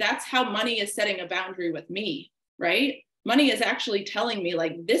me, that's how money is setting a boundary with me, right? Money is actually telling me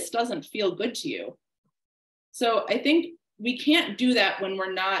this doesn't feel good to you. So I think we can't do that when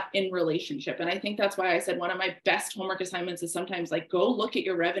we're not in relationship. And I think that's why I said one of my best homework assignments is sometimes go look at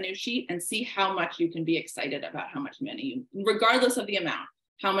your revenue sheet and see how much you can be excited about how much money regardless of the amount,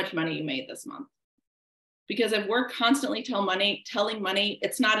 how much money you made this month. Because if we're constantly telling money,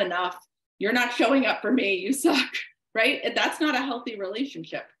 it's not enough, you're not showing up for me, you suck, right? That's not a healthy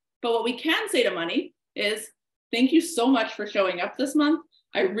relationship. But what we can say to money is, thank you so much for showing up this month.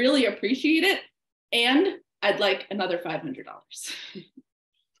 I really appreciate it. And I'd like another $500.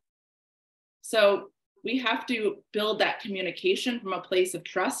 So we have to build that communication from a place of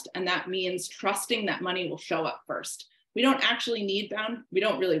trust. And that means trusting that money will show up first. We don't actually we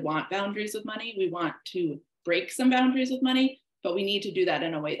don't really want boundaries with money. We want to break some boundaries with money, but we need to do that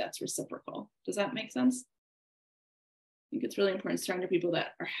in a way that's reciprocal. Does that make sense? I think it's really important to talk to people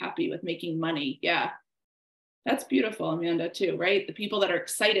that are happy with making money. Yeah, that's beautiful, Amanda, too, right? The people that are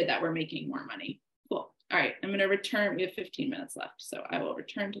excited that we're making more money. Cool. All right, I'm going to return. We have 15 minutes left, so I will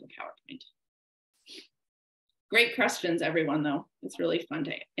return to the PowerPoint. Great questions, everyone, though. It's really fun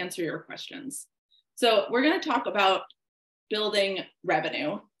to answer your questions. So we're going to talk about building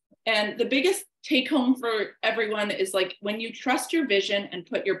revenue. And the biggest take home for everyone is like, when you trust your vision and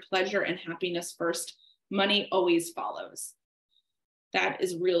put your pleasure and happiness first, money always follows. That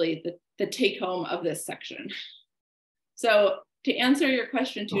is really the take home of this section. So to answer your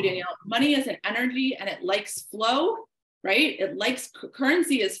question too, Danielle, money is an energy and it likes flow, right? It likes,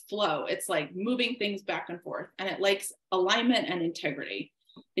 currency is flow. It's like moving things back and forth, and it likes alignment and integrity.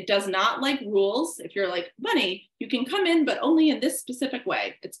 It does not like rules. If you're like, money, you can come in, but only in this specific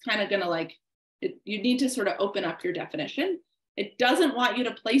way. It's kind of gonna like, you need to sort of open up your definition. It doesn't want you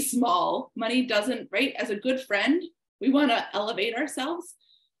to play small. Money doesn't, right? As a good friend, we wanna elevate ourselves.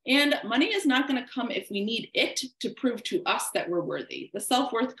 And money is not gonna come if we need it to prove to us that we're worthy. The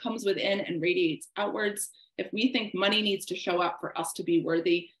self-worth comes within and radiates outwards. If we think money needs to show up for us to be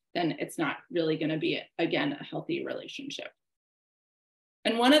worthy, then it's not really gonna be, again, a healthy relationship.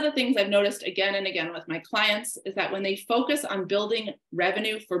 And one of the things I've noticed again and again with my clients is that when they focus on building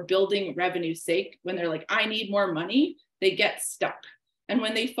revenue for building revenue's sake, when they're like, I need more money, they get stuck. And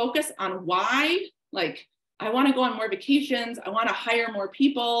when they focus on why, like, I want to go on more vacations, I want to hire more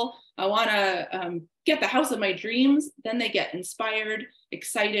people, I want to get the house of my dreams, then they get inspired,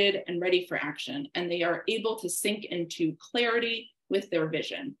 excited, and ready for action. And they are able to sink into clarity with their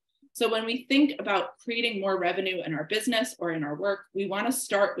vision. So when we think about creating more revenue in our business or in our work, we want to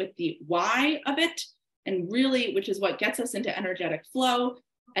start with the why of it, and really, which is what gets us into energetic flow,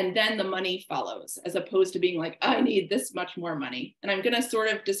 and then the money follows, as opposed to being like, I need this much more money. And I'm going to sort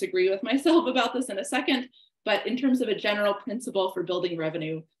of disagree with myself about this in a second, but in terms of a general principle for building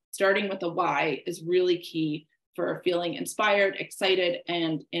revenue, starting with the why is really key for feeling inspired, excited,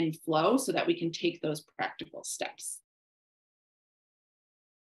 and in flow so that we can take those practical steps.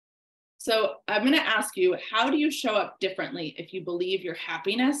 So I'm going to ask you, how do you show up differently if you believe your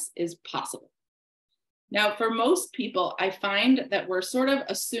happiness is possible? Now, for most people, I find that we're sort of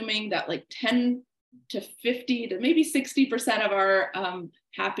assuming that like 10 to 50 to maybe 60% of our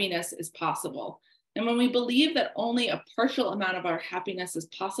happiness is possible. And when we believe that only a partial amount of our happiness is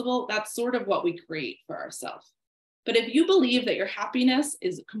possible, that's sort of what we create for ourselves. But if you believe that your happiness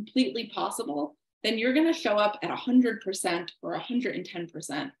is completely possible, then you're going to show up at 100% or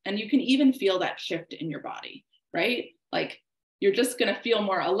 110%. And you can even feel that shift in your body, right? Like you're just going to feel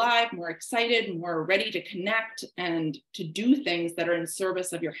more alive, more excited, more ready to connect and to do things that are in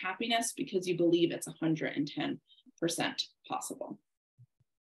service of your happiness because you believe it's 110% possible.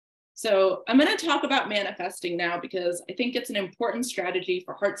 So I'm going to talk about manifesting now because I think it's an important strategy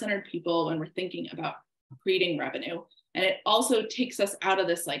for heart-centered people when we're thinking about creating revenue. And it also takes us out of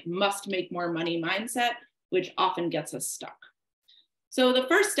this like must make more money mindset, which often gets us stuck. So the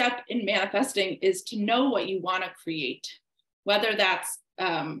first step in manifesting is to know what you want to create, whether that's,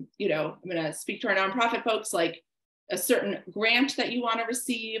 I'm going to speak to our nonprofit folks, like a certain grant that you want to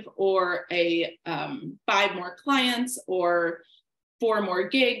receive, or a 5 more clients, or 4 more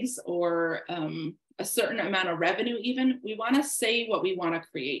gigs, or a certain amount of revenue even. We want to say what we want to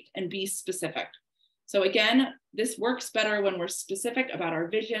create and be specific. So again, this works better when we're specific about our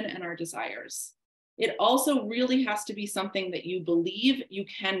vision and our desires. It also really has to be something that you believe you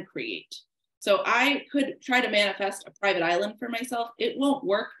can create. So I could try to manifest a private island for myself. It won't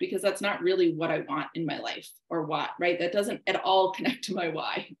work because that's not really what I want in my life or what, right? That doesn't at all connect to my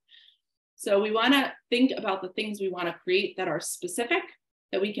why. So we want to think about the things we want to create that are specific,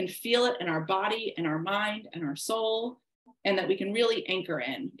 that we can feel it in our body and our mind and our soul, and that we can really anchor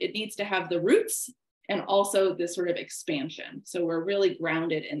in. It needs to have the roots and also this sort of expansion. So we're really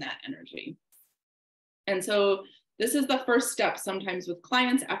grounded in that energy. And so this is the first step sometimes with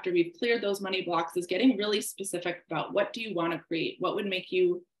clients after we've cleared those money blocks, is getting really specific about what do you want to create? What would make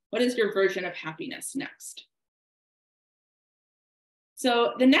you, what is your version of happiness next?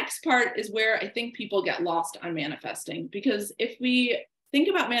 So the next part is where I think people get lost on manifesting, because if we think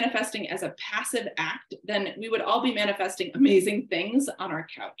about manifesting as a passive act, then we would all be manifesting amazing things on our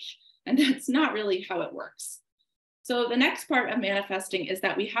couch. And that's not really how it works. So the next part of manifesting is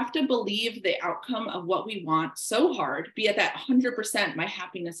that we have to believe the outcome of what we want so hard, be at that 100% my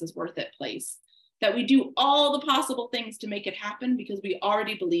happiness is worth it place, that we do all the possible things to make it happen because we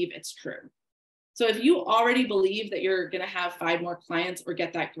already believe it's true. So if you already believe that you're going to have 5 more clients or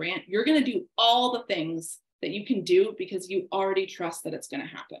get that grant, you're going to do all the things that you can do because you already trust that it's going to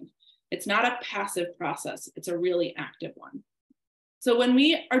happen. It's not a passive process. It's a really active one. So when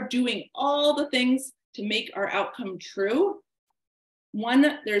we are doing all the things to make our outcome true,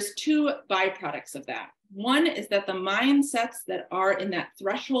 there's two byproducts of that. One is that the mindsets that are in that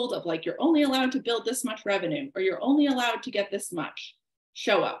threshold of like, you're only allowed to build this much revenue, or you're only allowed to get this much,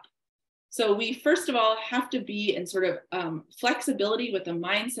 show up. So we, first of all, have to be in sort of flexibility with the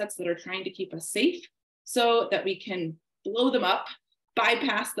mindsets that are trying to keep us safe so that we can blow them up,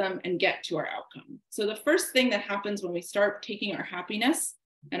 bypass them, and get to our outcome. So the first thing that happens when we start taking our happiness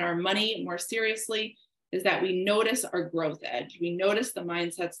and our money more seriously is that we notice our growth edge. We notice the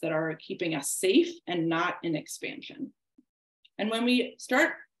mindsets that are keeping us safe and not in expansion. And when we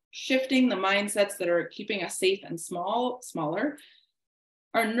start shifting the mindsets that are keeping us safe and smaller,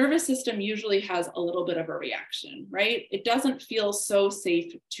 our nervous system usually has a little bit of a reaction, right? It doesn't feel so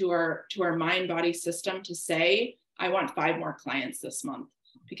safe to our mind-body system to say, I want 5 more clients this month,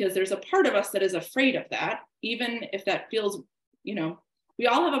 because there's a part of us that is afraid of that, even if that feels, we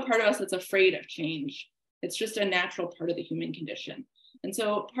all have a part of us that's afraid of change. It's just a natural part of the human condition. And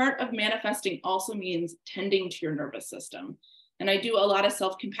so part of manifesting also means tending to your nervous system. And I do a lot of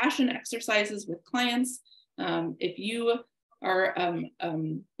self-compassion exercises with clients. If you are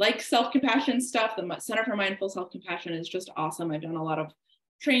like self-compassion stuff, the Center for Mindful Self-Compassion is just awesome. I've done a lot of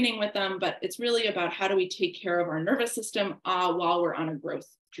training with them, but it's really about how do we take care of our nervous system while we're on a growth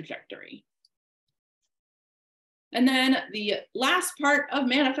trajectory. And then the last part of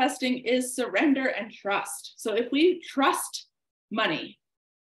manifesting is surrender and trust. So if we trust money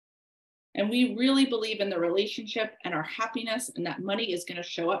and we really believe in the relationship and our happiness and that money is going to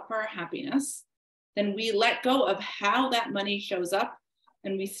show up for our happiness, then we let go of how that money shows up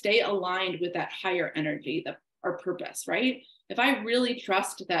and we stay aligned with that higher energy, our purpose, right? If I really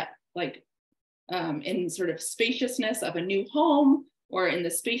trust that, like in sort of spaciousness of a new home, or in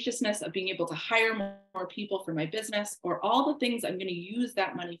the spaciousness of being able to hire more people for my business, or all the things I'm going to use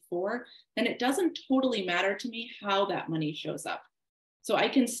that money for, then it doesn't totally matter to me how that money shows up. So I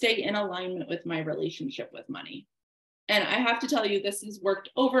can stay in alignment with my relationship with money. And I have to tell you, this has worked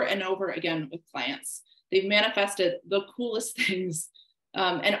over and over again with clients. They've manifested the coolest things.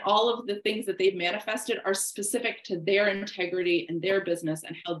 And all of the things that they've manifested are specific to their integrity and their business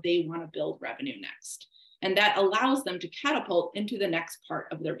and how they want to build revenue next. And that allows them to catapult into the next part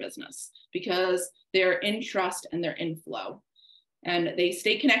of their business because they're in trust and they're in flow. And they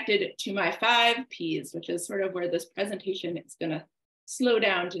stay connected to my 5 Ps, which is sort of where this presentation is going to slow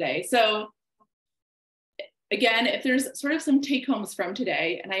down today. So again, if there's sort of some take homes from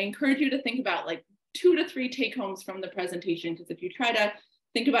today, and I encourage you to think about like 2 to 3 take homes from the presentation, because if you try to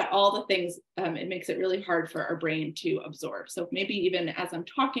think about all the things, it makes it really hard for our brain to absorb. So maybe even as I'm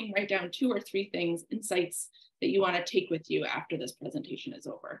talking, write down 2 or 3 things, insights that you want to take with you after this presentation is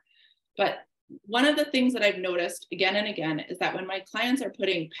over. But one of the things that I've noticed again and again is that when my clients are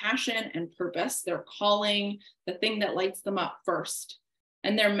putting passion and purpose, they're calling the thing that lights them up first,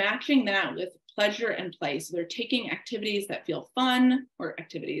 and they're matching that with pleasure and play. So they're taking activities that feel fun, or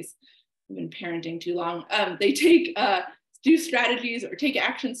activities, I've been parenting too long. They do strategies or take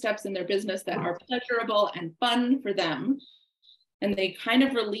action steps in their business that are pleasurable and fun for them. And they kind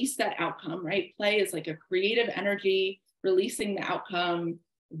of release that outcome, right? Play is like a creative energy, releasing the outcome,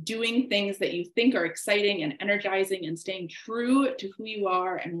 doing things that you think are exciting and energizing and staying true to who you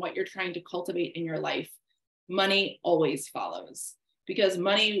are and what you're trying to cultivate in your life. Money always follows because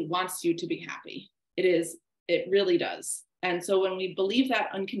money wants you to be happy. It really does. And so when we believe that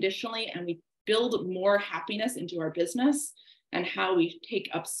unconditionally and we build more happiness into our business and how we take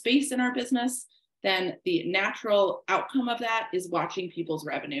up space in our business, then the natural outcome of that is watching people's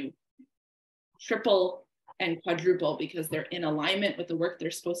revenue triple and quadruple because they're in alignment with the work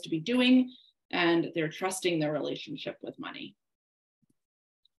they're supposed to be doing and they're trusting their relationship with money.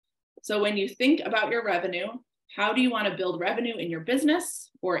 So when you think about your revenue, how do you want to build revenue in your business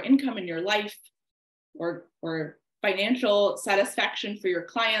or income in your life or financial satisfaction for your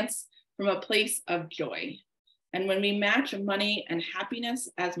clients from a place of joy? And when we match money and happiness,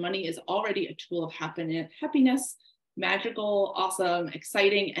 as money is already a tool of happiness, magical, awesome,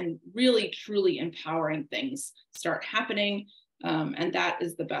 exciting, and really truly empowering things start happening. And that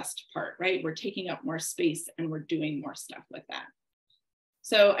is the best part, right? We're taking up more space and we're doing more stuff with that.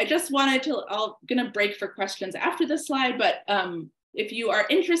 So I just wanted to, I'm gonna break for questions after this slide, but if you are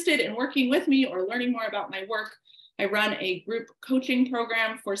interested in working with me or learning more about my work, I run a group coaching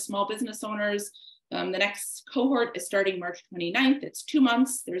program for small business owners. The next cohort is starting March 29th. It's 2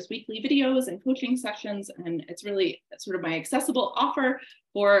 months. There's weekly videos and coaching sessions, and it's really sort of my accessible offer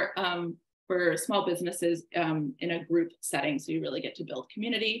for for small businesses in a group setting. So you really get to build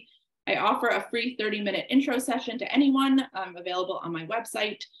community. I offer a free 30-minute intro session to anyone available on my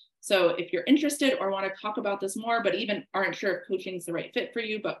website. So if you're interested or want to talk about this more, but even aren't sure if coaching is the right fit for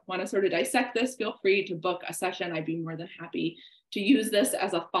you, but want to sort of dissect this, feel free to book a session. I'd be more than happy to use this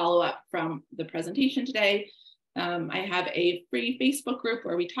as a follow-up from the presentation today. I have a free Facebook group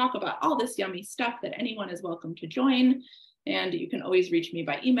where we talk about all this yummy stuff that anyone is welcome to join. And you can always reach me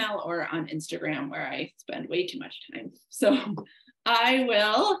by email or on Instagram, where I spend way too much time. So I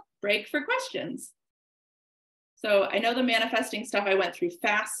will break for questions. So I know the manifesting stuff I went through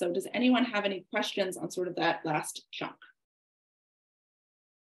fast. So does anyone have any questions on sort of that last chunk?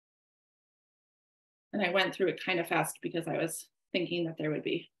 And I went through it kind of fast because I was thinking that there would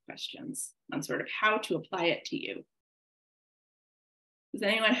be questions on sort of how to apply it to you. Does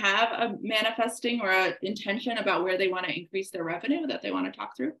anyone have a manifesting or an intention about where they want to increase their revenue that they want to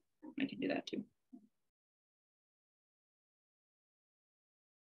talk through? I can do that too.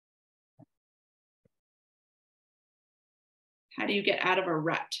 How do you get out of a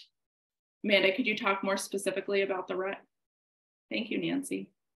rut? Amanda, could you talk more specifically about the rut? Thank you, Nancy.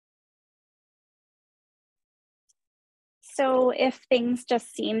 So if things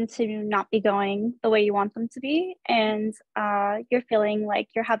just seem to not be going the way you want them to be, and you're feeling like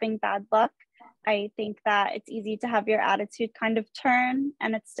you're having bad luck, I think that it's easy to have your attitude kind of turn,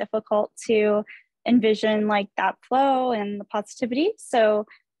 and it's difficult to envision like that flow and the positivity. So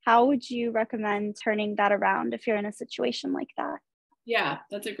how would you recommend turning that around if you're in a situation like that? Yeah,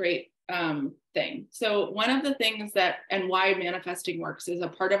 that's a great thing. So one of the things that, and why manifesting works, is a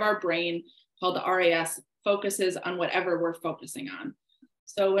part of our brain called the RAS focuses on whatever we're focusing on.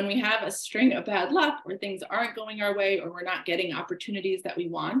 So when we have a string of bad luck, or things aren't going our way, or we're not getting opportunities that we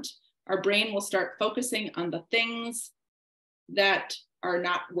want, our brain will start focusing on the things that are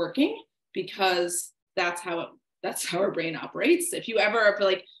not working, because that's how our brain operates. If you ever have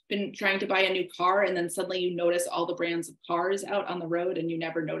like been trying to buy a new car and then suddenly you notice all the brands of cars out on the road and you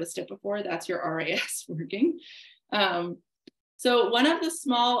never noticed it before, that's your RAS working. So one of the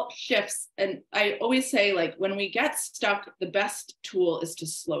small shifts, and I always say, like, when we get stuck, the best tool is to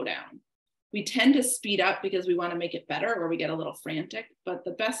slow down. We tend to speed up because we want to make it better, or we get a little frantic, but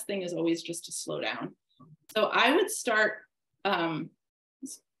the best thing is always just to slow down. So I would start writing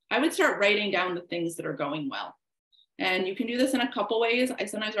down the things that are going well. And you can do this in a couple ways. I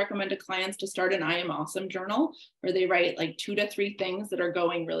sometimes recommend to clients to start an I Am Awesome journal, where they write like 2 to 3 things that are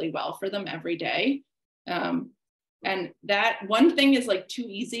going really well for them every day. And that one thing is like too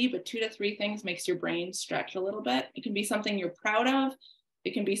easy, but 2 to 3 things makes your brain stretch a little bit. It can be something you're proud of.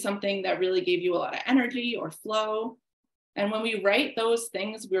 It can be something that really gave you a lot of energy or flow. And when we write those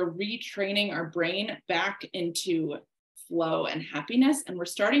things, we're retraining our brain back into flow and happiness. And we're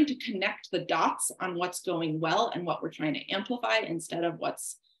starting to connect the dots on what's going well and what we're trying to amplify, instead of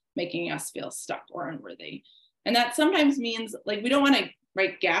what's making us feel stuck or unworthy. And that sometimes means, like, we don't want to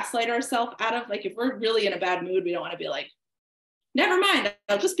gaslight ourselves out of, like, if we're really in a bad mood, we don't want to be like, never mind,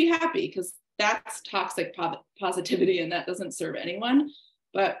 I'll just be happy, because that's toxic positivity and that doesn't serve anyone.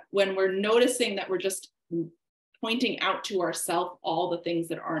 But when we're noticing that we're just pointing out to ourselves all the things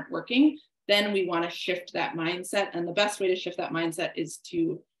that aren't working, then we want to shift that mindset. And the best way to shift that mindset is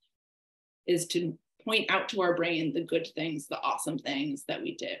to point out to our brain the good things, the awesome things that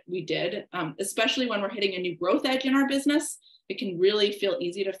we did, especially when we're hitting a new growth edge in our business. It can really feel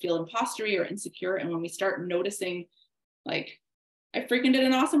easy to feel impostery or insecure. And when we start noticing, like, I freaking did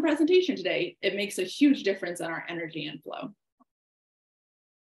an awesome presentation today, it makes a huge difference in our energy and flow.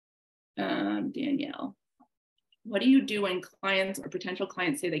 Danielle, what do you do when clients or potential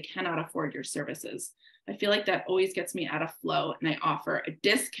clients say they cannot afford your services? I feel like that always gets me out of flow, and I offer a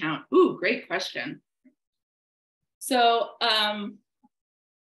discount. Ooh, great question. So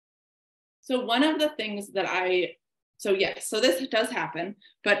one of the things that so this does happen,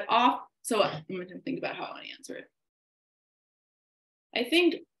 but so I'm going to think about how I want to answer it. I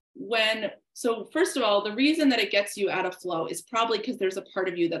think so first of all, the reason that it gets you out of flow is probably because there's a part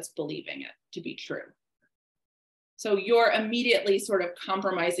of you that's believing it to be true. So you're immediately sort of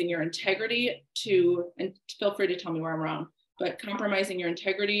compromising your integrity and feel free to tell me where I'm wrong, but compromising your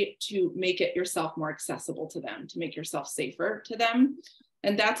integrity to make it yourself more accessible to them, to make yourself safer to them.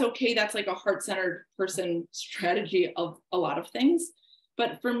 And that's okay. That's like a heart-centered person strategy of a lot of things.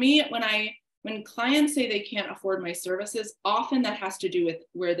 But for me, when clients say they can't afford my services, often that has to do with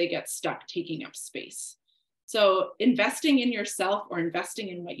where they get stuck taking up space. So investing in yourself or investing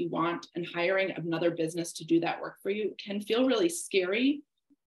in what you want and hiring another business to do that work for you can feel really scary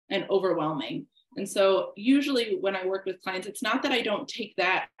and overwhelming. And so usually when I work with clients, it's not that I don't take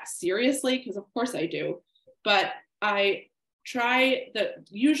that seriously, because of course I do, but I try that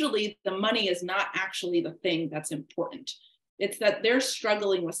usually the money is not actually the thing that's important. It's that they're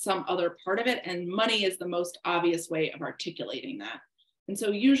struggling with some other part of it, and money is the most obvious way of articulating that. And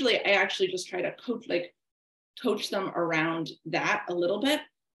so usually I actually just try to coach them around that a little bit.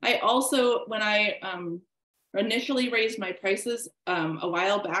 I also, when I initially raised my prices a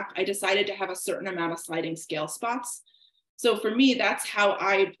while back, I decided to have a certain amount of sliding scale spots. So for me, that's how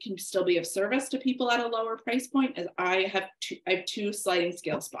I can still be of service to people at a lower price point, is I have two sliding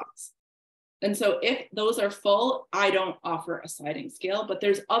scale spots. And so if those are full, I don't offer a sliding scale, but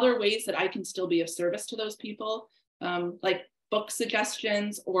there's other ways that I can still be of service to those people, like book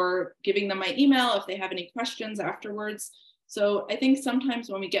suggestions or giving them my email if they have any questions afterwards. So I think sometimes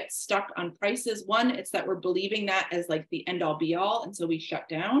when we get stuck on prices, one, it's that we're believing that as like the end all be all, and so we shut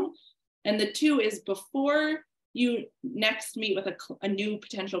down. And the two is, before you next meet with a new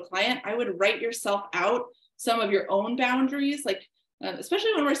potential client, I would write yourself out some of your own boundaries, like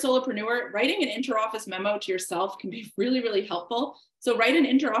especially when we're a solopreneur, writing an inter-office memo to yourself can be really, really helpful. So write an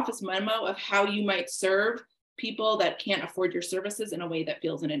inter-office memo of how you might serve people that can't afford your services in a way that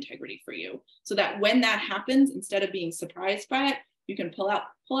feels in integrity for you. So that when that happens, instead of being surprised by it, you can pull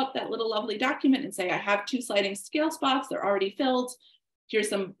up that little lovely document and say, I have 2 sliding scale spots, they're already filled. Here's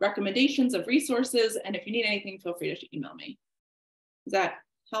some recommendations of resources. And if you need anything, feel free to email me. Does that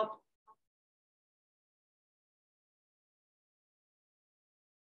help?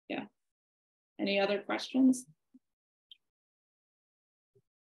 Yeah. Any other questions?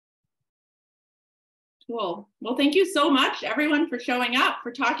 Cool. Well, thank you so much, everyone, for showing up,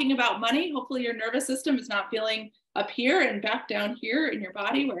 for talking about money. Hopefully your nervous system is not feeling up here and back down here in your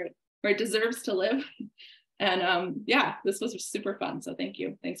body where it deserves to live. And yeah, this was super fun. So thank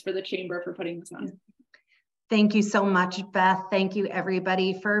you. Thanks for the chamber for putting this on. Thank you so much, Beth. Thank you,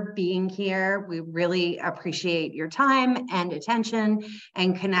 everybody, for being here. We really appreciate your time and attention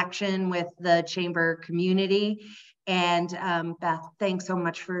and connection with the chamber community. And Beth, thanks so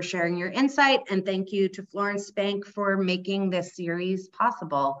much for sharing your insight. And thank you to Florence Bank for making this series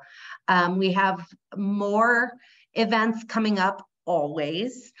possible. We have more events coming up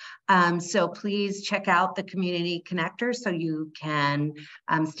always. So please check out the community connector so you can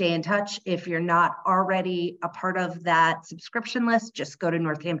stay in touch. If you're not already a part of that subscription list, just go to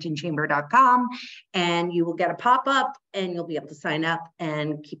northamptonchamber.com and you will get a pop-up and you'll be able to sign up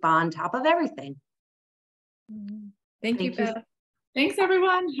and keep on top of everything. Thank you, Beth. Thanks,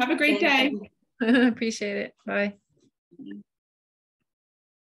 everyone. Have a great day. Appreciate it. Bye. Do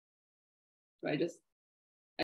I just